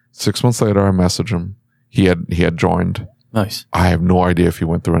 6 months later, I messaged him. He had joined. Nice. I have no idea if he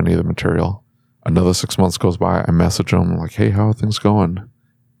went through any of the material. Another 6 months goes by. I message him. I'm like, hey, how are things going?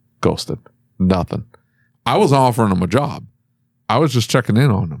 Ghosted. Nothing. I was offering him a job. I was just checking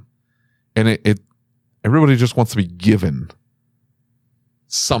in on him. And everybody just wants to be given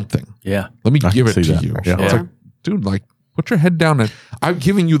something. Yeah. Let me give it to you. Yeah. It's like, dude, like, put your head down and I'm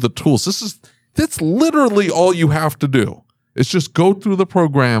giving you the tools. That's literally all you have to do. It's just go through the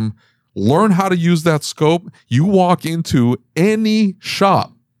program, Learn how to use that scope. You walk into any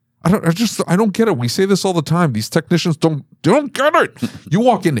shop. I don't get it. We say this all the time. These technicians don't get it. You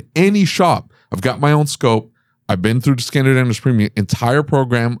walk into any shop. I've got my own scope. I've been through the Standard Dentist Premium entire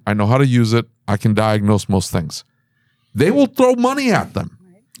program. I know how to use it. I can diagnose most things. They will throw money at them.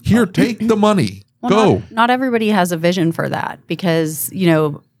 Here, take the money. Go. Not everybody has a vision for that because,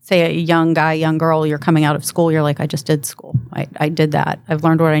 say a young guy, young girl, you're coming out of school, you're like, I just did school. I did that. I've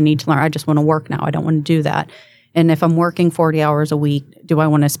learned what I need to learn. I just want to work now. I don't want to do that. And if I'm working 40 hours a week, do I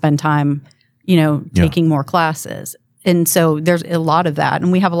want to spend time, taking more classes? And so there's a lot of that.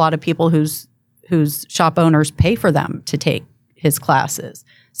 And we have a lot of people whose shop owners pay for them to take his classes.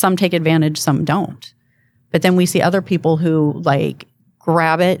 Some take advantage, some don't. But then we see other people who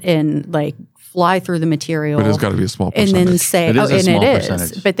grab it and fly through the material. But it's got to be a small percentage. And then say, it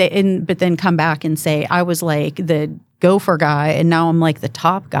is. But then come back and say, I was the gopher guy and now I'm the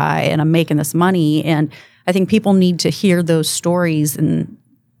top guy and I'm making this money. And I think people need to hear those stories and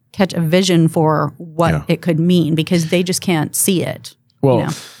catch a vision for what it could mean because they just can't see it. Well,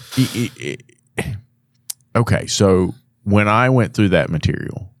 okay. So when I went through that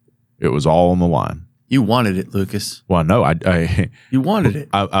material, it was all on the line. You wanted it, Lucas. Well, no, you wanted it.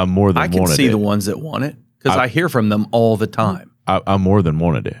 I more than wanted it. I can see the ones that want it because I hear from them all the time. I more than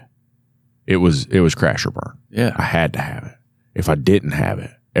wanted it. It was crash or burn. Yeah. I had to have it. If I didn't have it,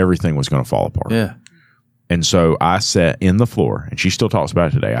 everything was going to fall apart. Yeah. And so I sat in the floor, and she still talks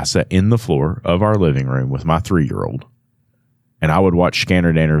about it today. I sat in the floor of our living room with my 3-year-old, and I would watch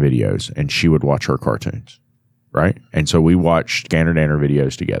Scanner Danner videos, and she would watch her cartoons, right? And so we watched Scanner Danner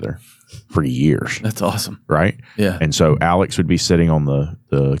videos together for years. That's awesome. Right? Yeah. And so Alex would be sitting on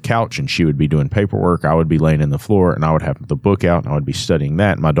the couch, and she would be doing paperwork. I would be laying in the floor, and I would have the book out, and I would be studying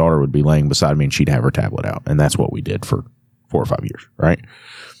that, and my daughter would be laying beside me, and she'd have her tablet out. And that's what we did for 4 or 5 years, right?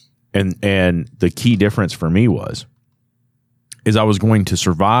 And the key difference for me is I was going to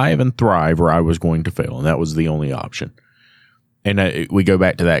survive and thrive or I was going to fail. And that was the only option. And we go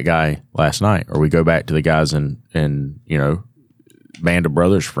back to that guy last night, or we go back to the guys in Band of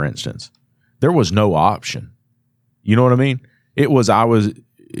Brothers, for instance. There was no option. You know what I mean? It was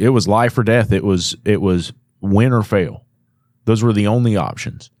life or death. It was win or fail. Those were the only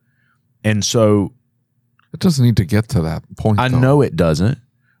options. And so it doesn't need to get to that point. I know it doesn't.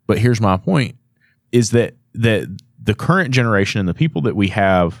 But here's my point, is that the current generation and the people that we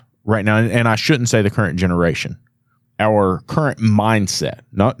have right now, and I shouldn't say the current generation, our current mindset,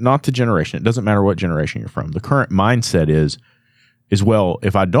 not the generation. It doesn't matter what generation you're from. The current mindset is well,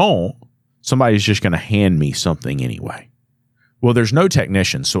 if I don't, somebody's just going to hand me something anyway. Well, there's no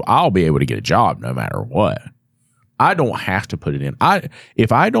technician, so I'll be able to get a job no matter what. I don't have to put it in.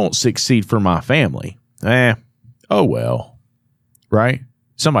 If I don't succeed for my family, oh well, right?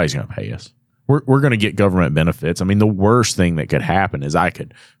 Somebody's going to pay us. We're going to get government benefits. I mean, the worst thing that could happen is I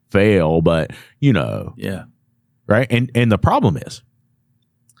could fail, but yeah, right. And the problem is,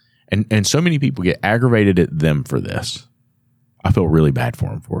 and so many people get aggravated at them for this. I feel really bad for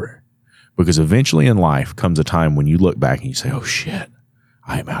them for it because eventually in life comes a time when you look back and you say, "Oh shit,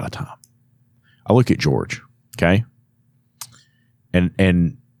 I am out of time." I look at George, okay,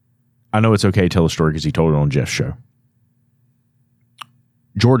 and I know it's okay to tell a story because he told it on Jeff's show.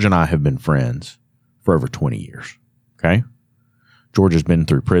 George and I have been friends for over 20 years, okay? George has been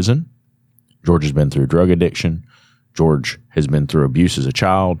through prison. George has been through drug addiction. George has been through abuse as a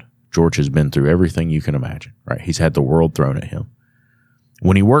child. George has been through everything you can imagine, right? He's had the world thrown at him.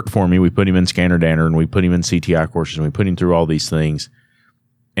 When he worked for me, we put him in Scanner Danner and we put him in CTI courses and we put him through all these things.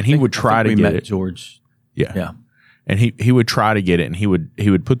 And he would try to get it. George. Yeah. And he would try to get it, and he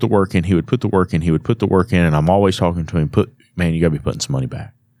would put the work in, he would put the work in, and I'm always talking to him, man, you got to be putting some money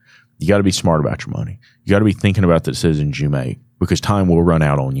back. You got to be smart about your money. You got to be thinking about the decisions you make because time will run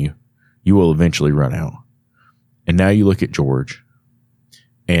out on you. You will eventually run out. And now you look at George,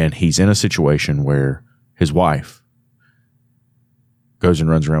 and he's in a situation where his wife goes and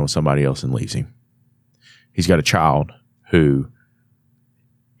runs around with somebody else and leaves him. He's got a child who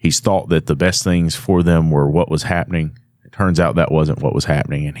he's thought that the best things for them were what was happening. It turns out that wasn't what was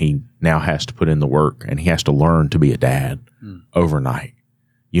happening, and he now has to put in the work, and he has to learn to be a dad overnight.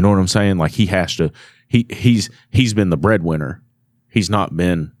 You know what I'm saying? Like he has to. He's been the breadwinner. He's not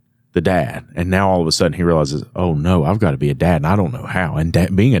been the dad, and now all of a sudden he realizes, oh no, I've got to be a dad, and I don't know how. And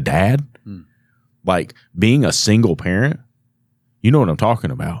being a dad, like being a single parent, you know what I'm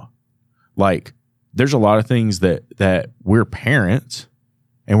talking about. Like there's a lot of things that we're parents.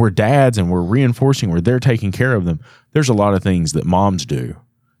 And we're dads and we're reinforcing, we're there taking care of them. There's a lot of things that moms do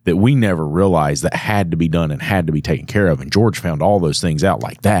that we never realized that had to be done and had to be taken care of. And George found all those things out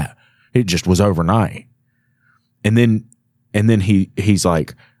like that. It just was overnight. And then he's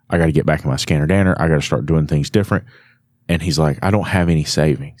like, I got to get back in my scanner danner. I got to start doing things different. And he's like, I don't have any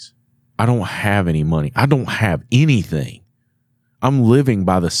savings. I don't have any money. I don't have anything. I'm living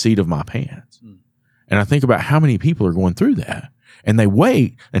by the seat of my pants. And I think about how many people are going through that, and they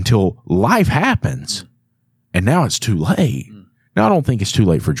wait until life happens, and now it's too late. Now, I don't think it's too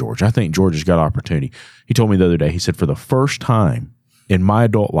late for George. I think George has got opportunity. He told me the other day, he said, for the first time in my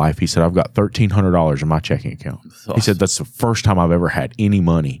adult life, he said, I've got $1,300 in my checking account. Awesome. He said, that's the first time I've ever had any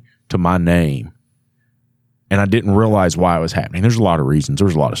money to my name. And I didn't realize why it was happening. There's a lot of reasons.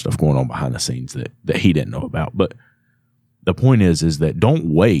 There's a lot of stuff going on behind the scenes that he didn't know about. But the point is that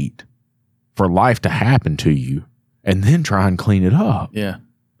don't wait for life to happen to you and then try and clean it up. Yeah.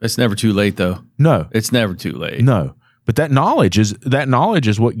 It's never too late, though. No. It's never too late. No. But that knowledge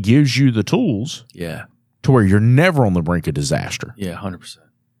is what gives you the tools. Yeah. To where you're never on the brink of disaster. Yeah, 100%.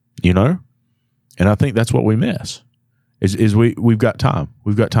 You know? And I think that's what we miss. Is we've got time.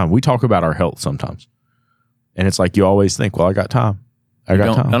 We've got time. We talk about our health sometimes. And it's like you always think, well, I got time. I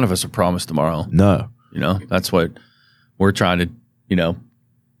got time. None of us are promised tomorrow. No. You know, that's what we're trying to,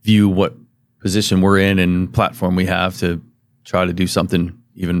 view what position we're in and platform we have to try to do something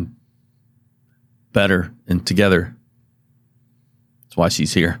even better and together. That's why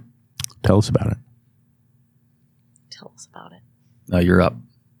she's here. Tell us about it. Tell us about it. No, you're up.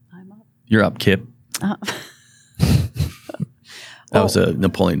 I'm up. You're up, Kip. That was a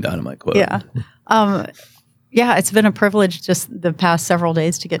Napoleon Dynamite quote. Yeah. Yeah, it's been a privilege just the past several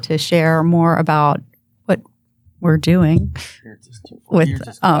days to get to share more about what we're doing. Put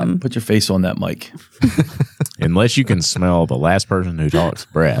your face on that mic. Unless you can smell the last person who talks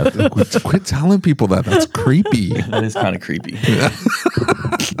breath. Quit telling people that. That's creepy. That is kind of creepy.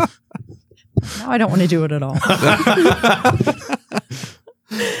 Now I don't want to do it at all.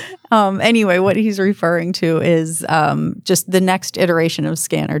 Anyway, what he's referring to is just the next iteration of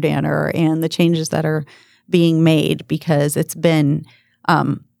Scanner Danner and the changes that are being made, because it's been,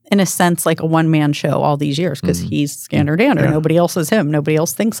 in a sense, like a one-man show all these years, because he's Scanner Danner. Yeah. Nobody else is him. Nobody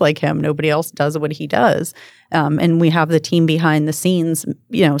else thinks like him. Nobody else does what he does. And we have the team behind the scenes,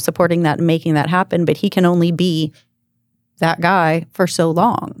 supporting that and making that happen. But he can only be that guy for so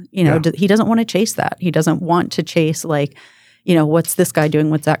long. He doesn't want to chase that. He doesn't want to chase what's this guy doing?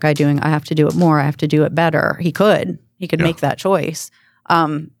 What's that guy doing? I have to do it more. I have to do it better. He could make that choice.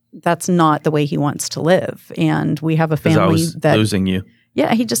 That's not the way he wants to live. And we have a family I was losing you. Yeah,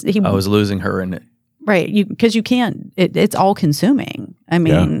 I was losing her in it. Right. Because you can't, it's all consuming. I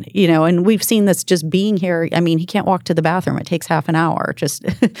mean, and we've seen this just being here. I mean, he can't walk to the bathroom. It takes half an hour just,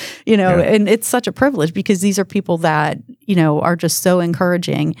 and it's such a privilege because these are people that, are just so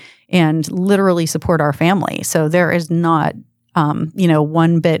encouraging and literally support our family. So there is not,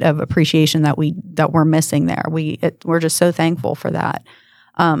 one bit of appreciation that we're missing there. We're just so thankful for that.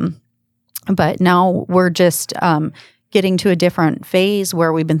 But now we're just, getting to a different phase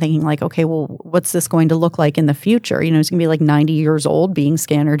where we've been thinking like, okay, well, what's this going to look like in the future? He's going to be like 90 years old being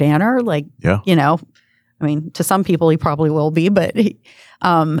Scanner Danner. I mean, to some people he probably will be, but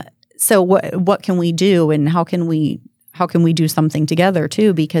so what can we do, and how can we do something together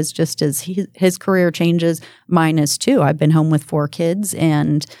too? Because just as his career changes, mine is too. I've been home with 4 kids,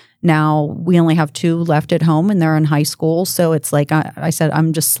 and now we only have 2 left at home, and they're in high school. So it's like I said,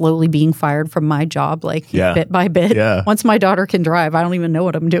 I'm just slowly being fired from my job, bit by bit. Yeah. Once my daughter can drive, I don't even know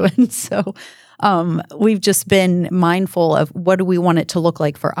what I'm doing. So we've just been mindful of what do we want it to look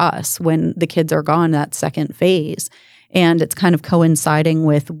like for us when the kids are gone, that second phase. And it's kind of coinciding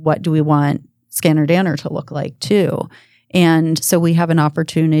with what do we want Scanner Danner to look like too. And so we have an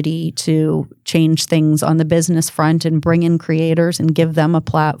opportunity to change things on the business front and bring in creators and give them a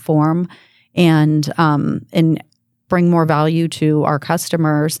platform and bring more value to our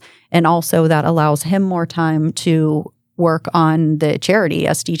customers. And also that allows him more time to work on the charity,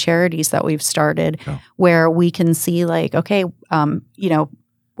 ASTE charities that we've started, where we can see where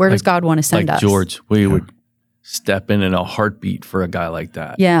does God want to send us? George, we would step in a heartbeat for a guy like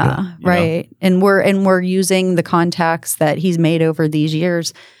that. Yeah, right. And we're using the contacts that he's made over these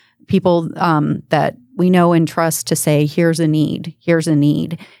years, people that we know and trust to say, here's a need,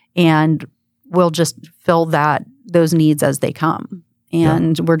 and we'll just fill those needs as they come.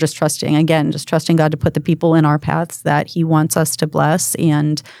 And we're just trusting God to put the people in our paths that he wants us to bless.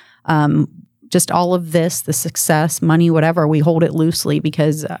 And just all of this, the success, money, whatever, we hold it loosely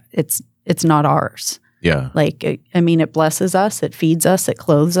because it's not ours. Yeah. It blesses us, it feeds us, it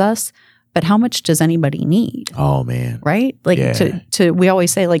clothes us. But how much does anybody need? Oh, man. Right? We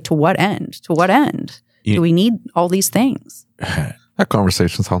always say, to what end? To what end? Do we need all these things? That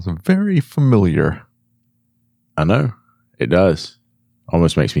conversation sounds very familiar. I know. It does.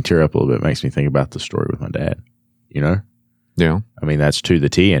 Almost makes me tear up a little bit. Makes me think about the story with my dad, Yeah. I mean, that's to the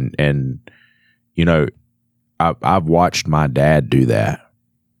T. And I've watched my dad do that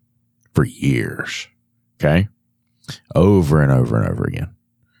for years. Okay. Over and over and over again.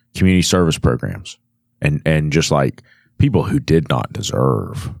 Community service programs and just like people who did not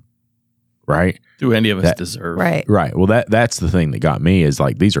deserve. Right. Do any of us deserve? Right. Right. Well, that's the thing that got me is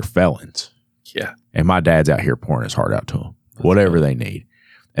like, these are felons. Yeah. And my dad's out here pouring his heart out to them, whatever they need.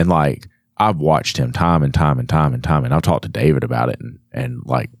 And like, I've watched him time and time and time and time. And I've talked to David about it and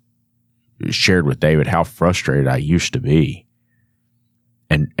like shared with David how frustrated I used to be.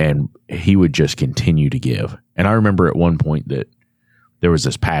 And he would just continue to give. And I remember at one point that there was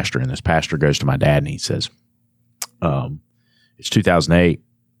this pastor, and this pastor goes to my dad and he says, it's 2008.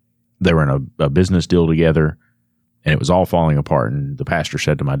 They were in a business deal together and it was all falling apart. And the pastor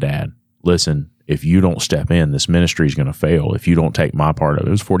said to my dad, listen, if you don't step in, this ministry is going to fail. If you don't take my part of it,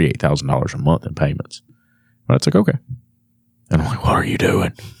 it was $48,000 a month in payments. But it's like, okay. And I'm like, what are you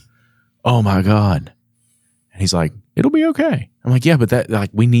doing? Oh my God. And he's like, it'll be okay. I'm like, yeah, but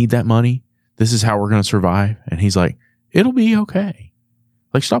we need that money. This is how we're going to survive. And he's like, it'll be okay.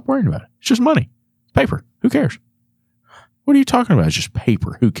 Like, stop worrying about it. It's just money. It's paper. Who cares? What are you talking about? It's just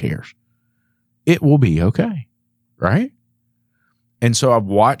paper. Who cares? It will be okay. Right? And so I've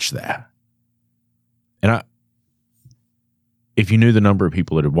watched that. And if you knew the number of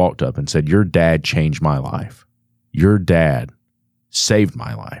people that had walked up and said, your dad changed my life. Your dad saved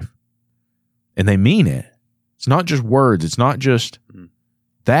my life. And they mean it. It's not just words. It's not just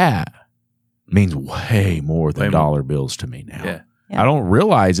that. It means way more than dollar bills to me now. Yeah. I don't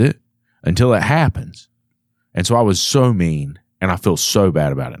realize it until it happens. And so I was so mean and I feel so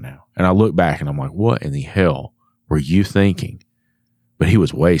bad about it now. And I look back and I'm like, what in the hell were you thinking? But he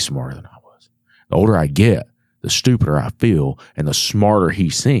was way smarter than I was. The older I get, the stupider I feel and the smarter he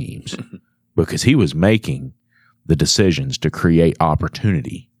seems because he was making the decisions to create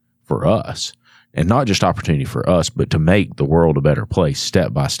opportunity for us. And not just opportunity for us, but to make the world a better place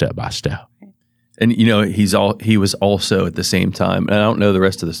step by step by step. And, he was also at the same time, and I don't know the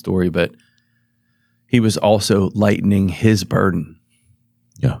rest of the story, but he was also lightening his burden.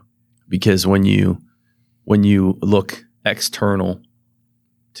 Yeah. Because when you look external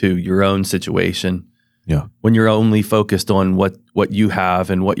to your own situation, when you're only focused on what you have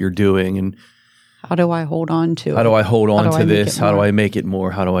and what you're doing and how do I hold on to it? How do I hold on to this? How do I make it more?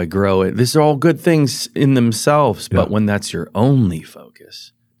 How do I grow it? These are all good things in themselves, but when that's your only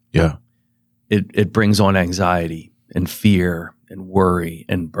focus, it brings on anxiety and fear and worry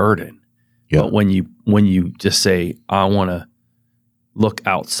and burden. Yeah. But when you just say, I want to look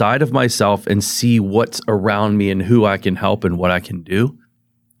outside of myself and see what's around me and who I can help and what I can do,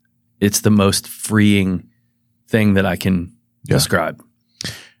 it's the most freeing thing that I can describe.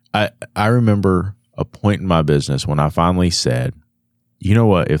 I remember a point in my business when I finally said, you know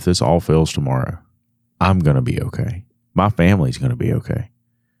what, if this all fails tomorrow, I'm going to be okay. My family's going to be okay.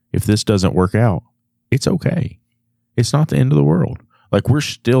 If this doesn't work out, it's okay. It's not the end of the world. Like, we're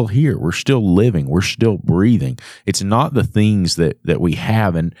still here. We're still living. We're still breathing. It's not the things that we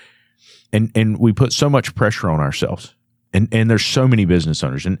have. And we put so much pressure on ourselves. And there's so many business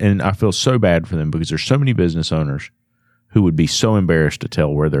owners. And I feel so bad for them because there's so many business owners who would be so embarrassed to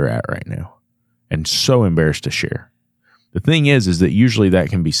tell where they're at right now and so embarrassed to share. The thing is that usually that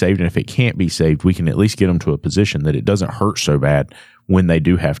can be saved. And if it can't be saved, we can at least get them to a position that it doesn't hurt so bad when they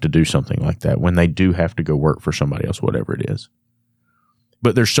do have to do something like that, when they do have to go work for somebody else, whatever it is.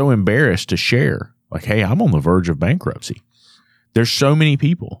 But they're so embarrassed to share, like, hey, I'm on the verge of bankruptcy. There's so many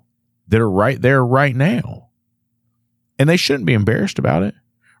people that are right there right now. And they shouldn't be embarrassed about it,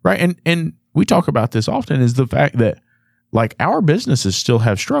 right? And we talk about this often, is the fact that, like, our businesses still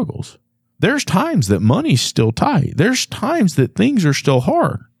have struggles. There's times that money's still tight. There's times that things are still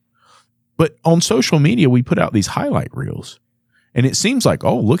hard. But on social media, we put out these highlight reels. And it seems like,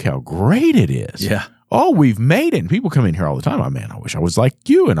 oh, look how great it is. Yeah. Oh, we've made it. And people come in here all the time. Oh, man, I wish I was like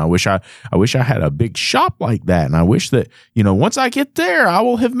you. And I wish I had a big shop like that. And I wish that, once I get there, I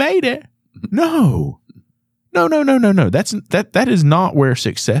will have made it. No. That is not where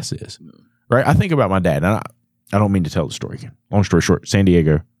success is. Right? I think about my dad. And I don't mean to tell the story again. Long story short, San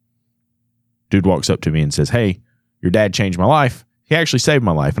Diego, dude walks up to me and says, hey, your dad changed my life. He actually saved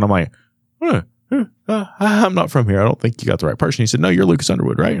my life. And I'm like, I'm not from here. I don't think you got the right person. He said, no, you're Lucas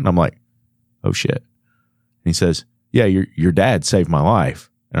Underwood, right? And I'm like, oh, shit. And he says, yeah, your dad saved my life.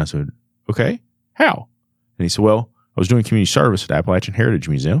 And I said, okay, how? And he said, well, I was doing community service at Appalachian Heritage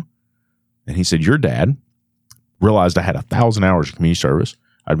Museum. And he said, your dad realized I had 1,000 hours of community service.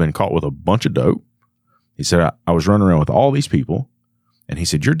 I'd been caught with a bunch of dope. He said, I was running around with all these people. And he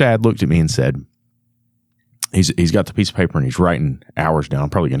said, your dad looked at me and said, he's got the piece of paper and he's writing hours down. I'm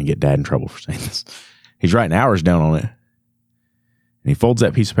probably going to get dad in trouble for saying this. He's writing hours down on it. And he folds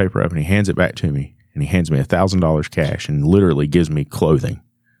that piece of paper up and he hands it back to me. And he hands me $1,000 cash and literally gives me clothing.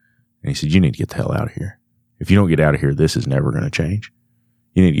 And he said, you need to get the hell out of here. If you don't get out of here, this is never going to change.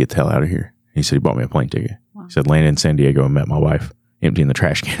 You need to get the hell out of here. And he said he bought me a plane ticket. Wow. He said, landed in San Diego and met my wife, emptying the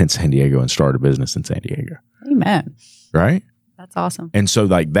trash can in San Diego and started a business in San Diego. Amen. Right? That's awesome. And so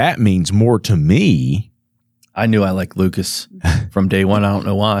like that means more to me. I knew I liked Lucas from day one. I don't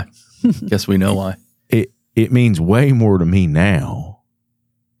know why. Guess we know why. It means way more to me now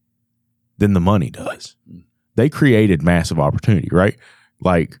than the money does. They created massive opportunity, right?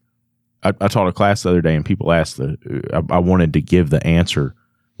 Like I taught a class the other day and people asked I wanted to give the answer.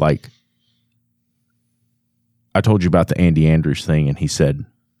 Like I told you about the Andy Andrews thing and he said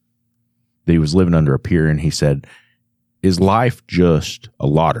that he was living under a pier and he said, is life just a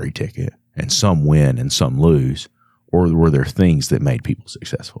lottery ticket and some win and some lose? Or were there things that made people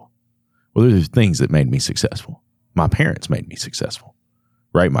successful? Well, there's things that made me successful. My parents made me successful,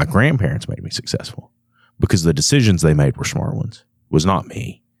 right? My grandparents made me successful because the decisions they made were smart ones. It was not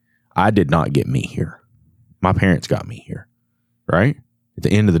me. I did not get me here. My parents got me here, right? At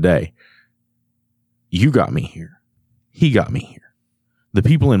the end of the day, you got me here. He got me here. The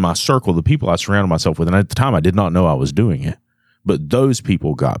people in my circle, the people I surrounded myself with, and at the time I did not know I was doing it, but those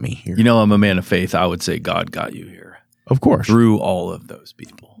people got me here. You know, I'm a man of faith. I would say God got you here. Of course. Through all of those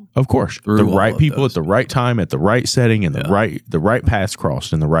people. Of course. Through the right people at the right time, at the right setting, and the right paths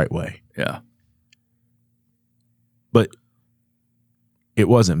crossed in the right way. Yeah. But it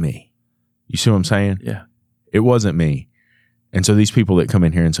wasn't me. You see what I'm saying? Yeah. It wasn't me. And so these people that come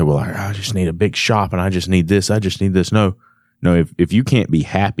in here and say, well, I just need a big shop and I just need this. I just need this. No, if you can't be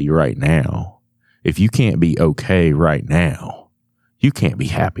happy right now, if you can't be okay right now, you can't be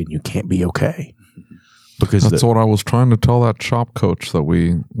happy and you can't be okay. Because that's what I was trying to tell that shop coach that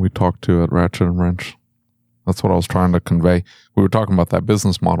we talked to at Ratchet and Wrench. That's what I was trying to convey. We were talking about that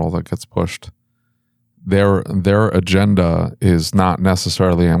business model that gets pushed. Their agenda is not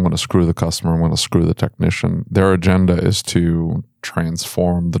necessarily, I'm going to screw the customer, I'm going to screw the technician. Their agenda is to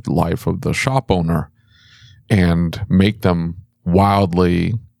transform the life of the shop owner and make them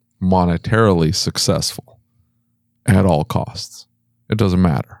wildly monetarily successful at all costs. It doesn't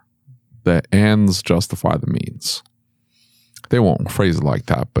matter. The ends justify the means. They won't phrase it like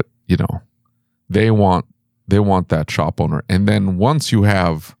that, but you know, they want that shop owner. And then once you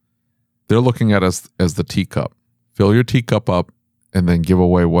have, they're looking at us as the teacup. Fill your teacup up and then give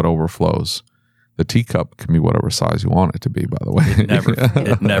away what overflows. The teacup can be whatever size you want it to be, by the way.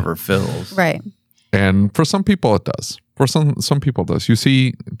 It never fills. Right. And for some people it does. For some people it does. You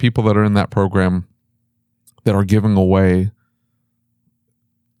see people that are in that program that are giving away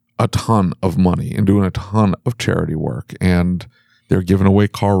a ton of money and doing a ton of charity work, and they're giving away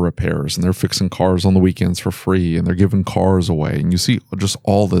car repairs and they're fixing cars on the weekends for free and they're giving cars away, and you see just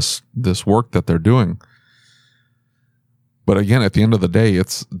all this work that they're doing. But again, at the end of the day,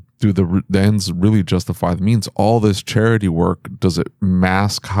 it's do the ends really justify the means? All this charity work, does it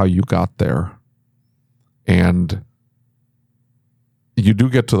mask how you got there? And you do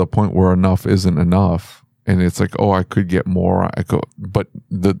get to the point where enough isn't enough. And it's like, oh, I could get more. But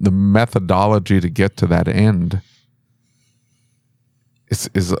the methodology to get to that end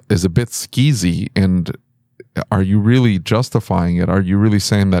is a bit skeezy. And are you really justifying it? Are you really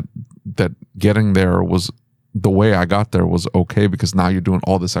saying that getting there was the way I got there was okay because now you're doing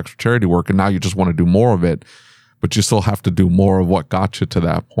all this extra charity work and now you just want to do more of it, but you still have to do more of what got you to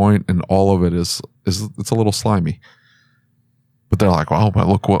that point, and all of it is it's a little slimy. But they're like, wow, but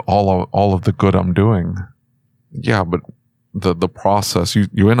look what all of the good I'm doing. Yeah, but the process,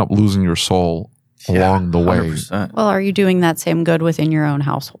 you end up losing your soul along the way. 100%. Well, are you doing that same good within your own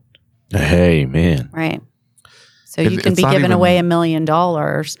household? Hey, man. Right. So you can be giving away $1 million.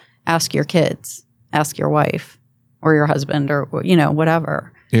 Ask your kids, ask your wife or your husband or,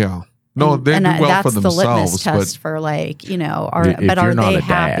 whatever. Yeah. No, they do well for themselves. That's the litmus test for are they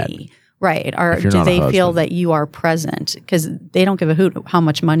happy? Dad, right. Or do they feel that you are present? Because they don't give a hoot how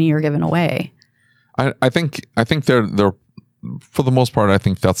much money you're giving away. I think they're for the most part. I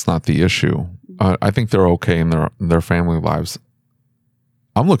think that's not the issue. I think they're okay in their family lives.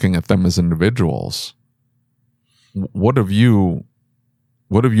 I'm looking at them as individuals. What have you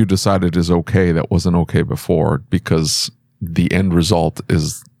decided is okay that wasn't okay before? Because the end result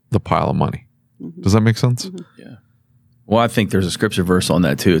is the pile of money. Mm-hmm. Does that make sense? Mm-hmm. Yeah. Well, I think there's a scripture verse on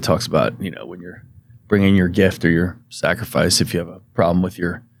that too. It talks about when you're bring in your gift or your sacrifice. If you have a problem with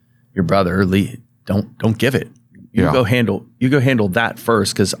your brother, don't give it. You go handle that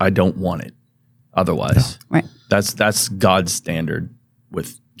first, because I don't want it. Otherwise, right. That's God's standard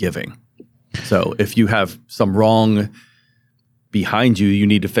with giving. So if you have some wrong behind you, you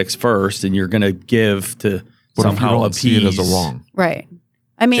need to fix first, and you're going to give to somehow appease. See it as a wrong, right?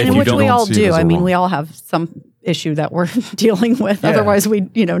 I mean, which we all do. I mean, we all have some issue that we're dealing with. Yeah. Otherwise,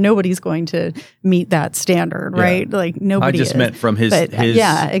 nobody's going to meet that standard, right? Like nobody. I just meant from his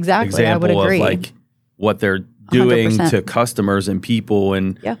yeah, exactly. Example I would agree. Of like what they're doing 100%. To customers and people,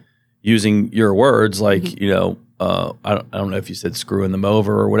 and using your words, like I don't know if you said screwing them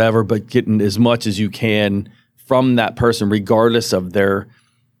over or whatever, but getting as much as you can from that person, regardless of their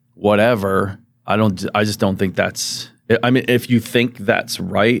whatever. I just don't think that's. I mean, if you think that's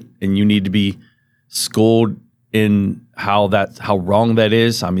right and you need to be schooled in how wrong that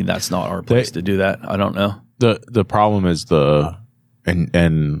is, I mean, that's not our place to do that. I don't know. The problem is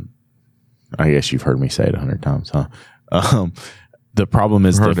and I guess you've heard me say it 100 times, huh? The problem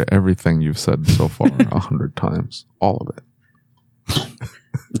is I've heard everything you've said so far 100 times, all of it.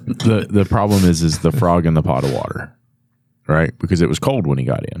 The problem is the frog in the pot of water, right? Because it was cold when he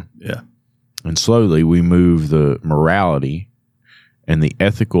got in. Yeah. And slowly we move the morality and the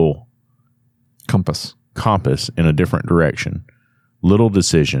ethical compass in a different direction. Little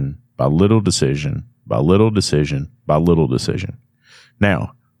decision by little decision by little decision by little decision.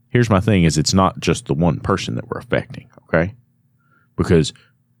 Now, here's my thing is it's not just the one person that we're affecting, okay? Because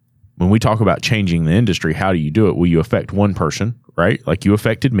when we talk about changing the industry, how do you do it? Well, you affect one person, right? Like you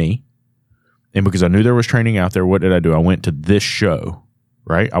affected me. And because I knew there was training out there, what did I do? I went to this show.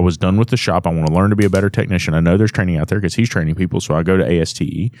 Right? I was done with the shop. I want to learn to be a better technician. I know there's training out there because he's training people. So I go to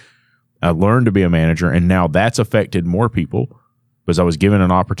ASTE. I learned to be a manager, and now that's affected more people because I was given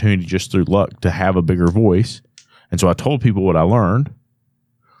an opportunity just through luck to have a bigger voice. And so I told people what I learned,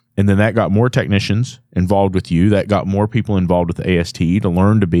 and then that got more technicians involved with you. That got more people involved with ASTE to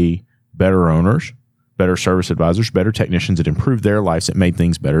learn to be better owners, better service advisors, better technicians that improved their lives, that made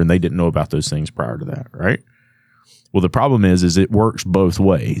things better, and they didn't know about those things prior to that, right? Well, the problem is it works both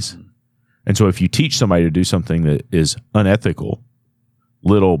ways. And so if you teach somebody to do something that is unethical,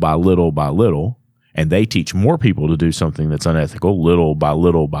 little by little by little, and they teach more people to do something that's unethical, little by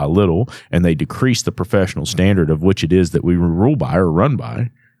little by little, and they decrease the professional standard of which it is that we rule by or run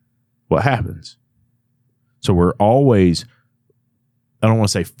by, what happens? So we're always, I don't want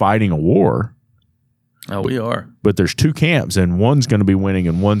to say fighting a war. Oh, we are. But there's two camps, and one's going to be winning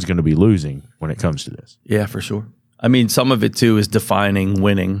and one's going to be losing when it comes to this. Yeah, for sure. I mean, some of it too is defining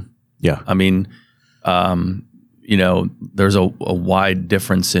winning. Yeah. I mean, there's a wide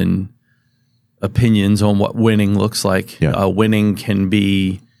difference in opinions on what winning looks like. Yeah. Winning can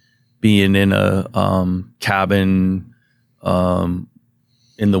be being in a cabin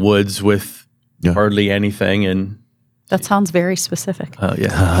in the woods with hardly anything, and that sounds very specific. You're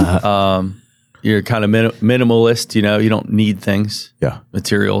kind of minimalist. You don't need things. Yeah.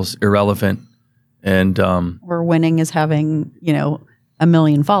 Materials irrelevant. And or winning is having 1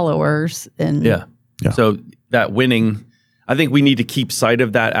 million followers, and so that winning, I think we need to keep sight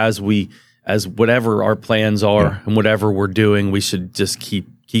of that as whatever our plans are and whatever we're doing, we should just keep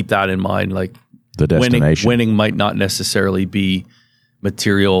that in mind. Like the destination, winning might not necessarily be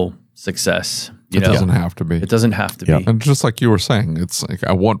material success. It doesn't have to be. It doesn't have to be. And just like you were saying, it's like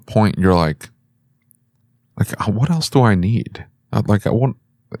at what point you're like what else do I need? Am I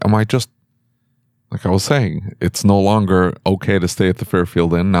just. Like I was saying, it's no longer okay to stay at the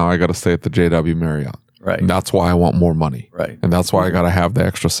Fairfield Inn. Now I got to stay at the JW Marriott. Right. And that's why I want more money. Right. And that's why I got to have the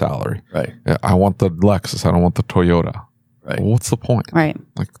extra salary. Right. I want the Lexus. I don't want the Toyota. Right. Well, what's the point? Right.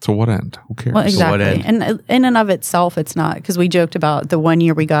 Like, to what end? Who cares? Well, exactly. And in and of itself, it's not, because we joked about the one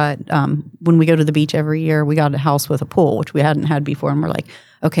year we got, when we go to the beach every year, we got a house with a pool, which we hadn't had before. And we're like,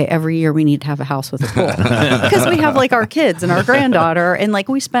 okay, every year we need to have a house with a pool because we have like our kids and our granddaughter, and like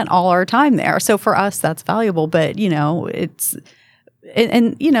we spent all our time there. So for us, that's valuable. But it's,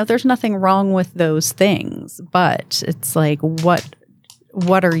 and there's nothing wrong with those things, but it's like,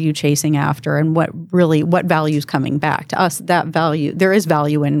 what are you chasing after, and what value is coming back to us? That value, there is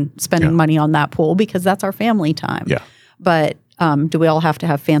value in spending money on that pool because that's our family time. Yeah. But do we all have to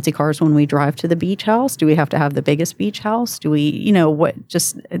have fancy cars when we drive to the beach house? Do we have to have the biggest beach house? Do we,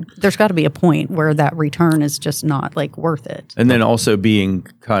 there's got to be a point where that return is just not like worth it. And then also being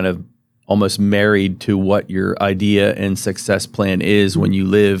kind of almost married to what your idea and success plan is when you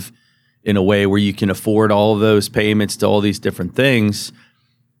live in a way where you can afford all of those payments to all these different things.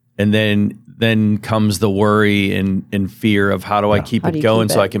 And then comes the worry and fear of how do I keep it going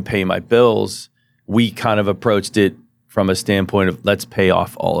so I can pay my bills we kind of approached it from a standpoint of let's pay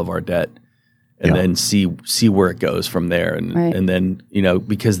off all of our debt and then see where it goes from there. And then,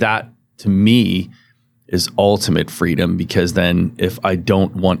 because that to me is ultimate freedom, because then if I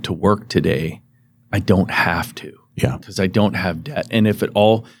don't want to work today, I don't have to. Yeah. Because I don't have debt. And if it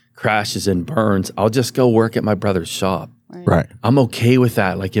all crashes and burns, I'll just go work at my brother's shop. Right. I'm okay with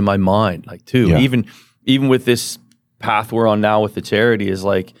that, like in my mind, like too. Yeah. Even with this path we're on now with the charity is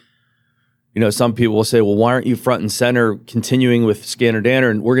like, some people will say, well, why aren't you front and center continuing with Scanner Danner?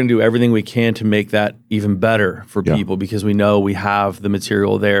 And we're going to do everything we can to make that even better for people, because we know we have the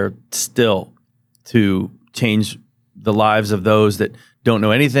material there still to change the lives of those that don't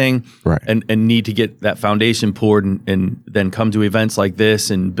know anything and need to get that foundation poured and then come to events like this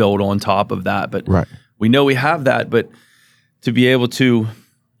and build on top of that. But we know we have that, but to be able to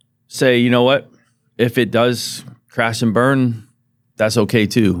say, you know what, if it does crash and burn, that's okay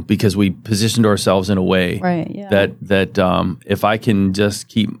too, because we positioned ourselves in a way that if I can just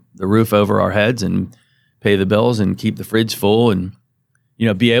keep the roof over our heads and pay the bills and keep the fridge full and,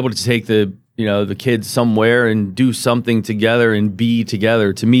 be able to take the kids somewhere and do something together and be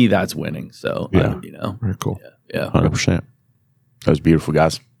together, to me, that's winning. So, very cool. Yeah. 100%. That was beautiful,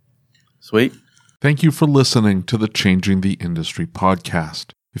 guys. Sweet. Thank you for listening to the Changing the Industry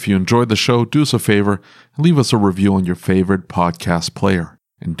podcast. If you enjoyed the show, do us a favor and leave us a review on your favorite podcast player.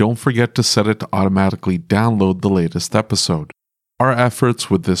 And don't forget to set it to automatically download the latest episode. Our efforts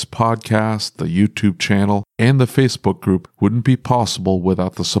with this podcast, the YouTube channel, and the Facebook group wouldn't be possible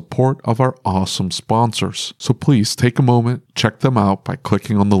without the support of our awesome sponsors. So please take a moment, check them out by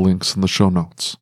clicking on the links in the show notes.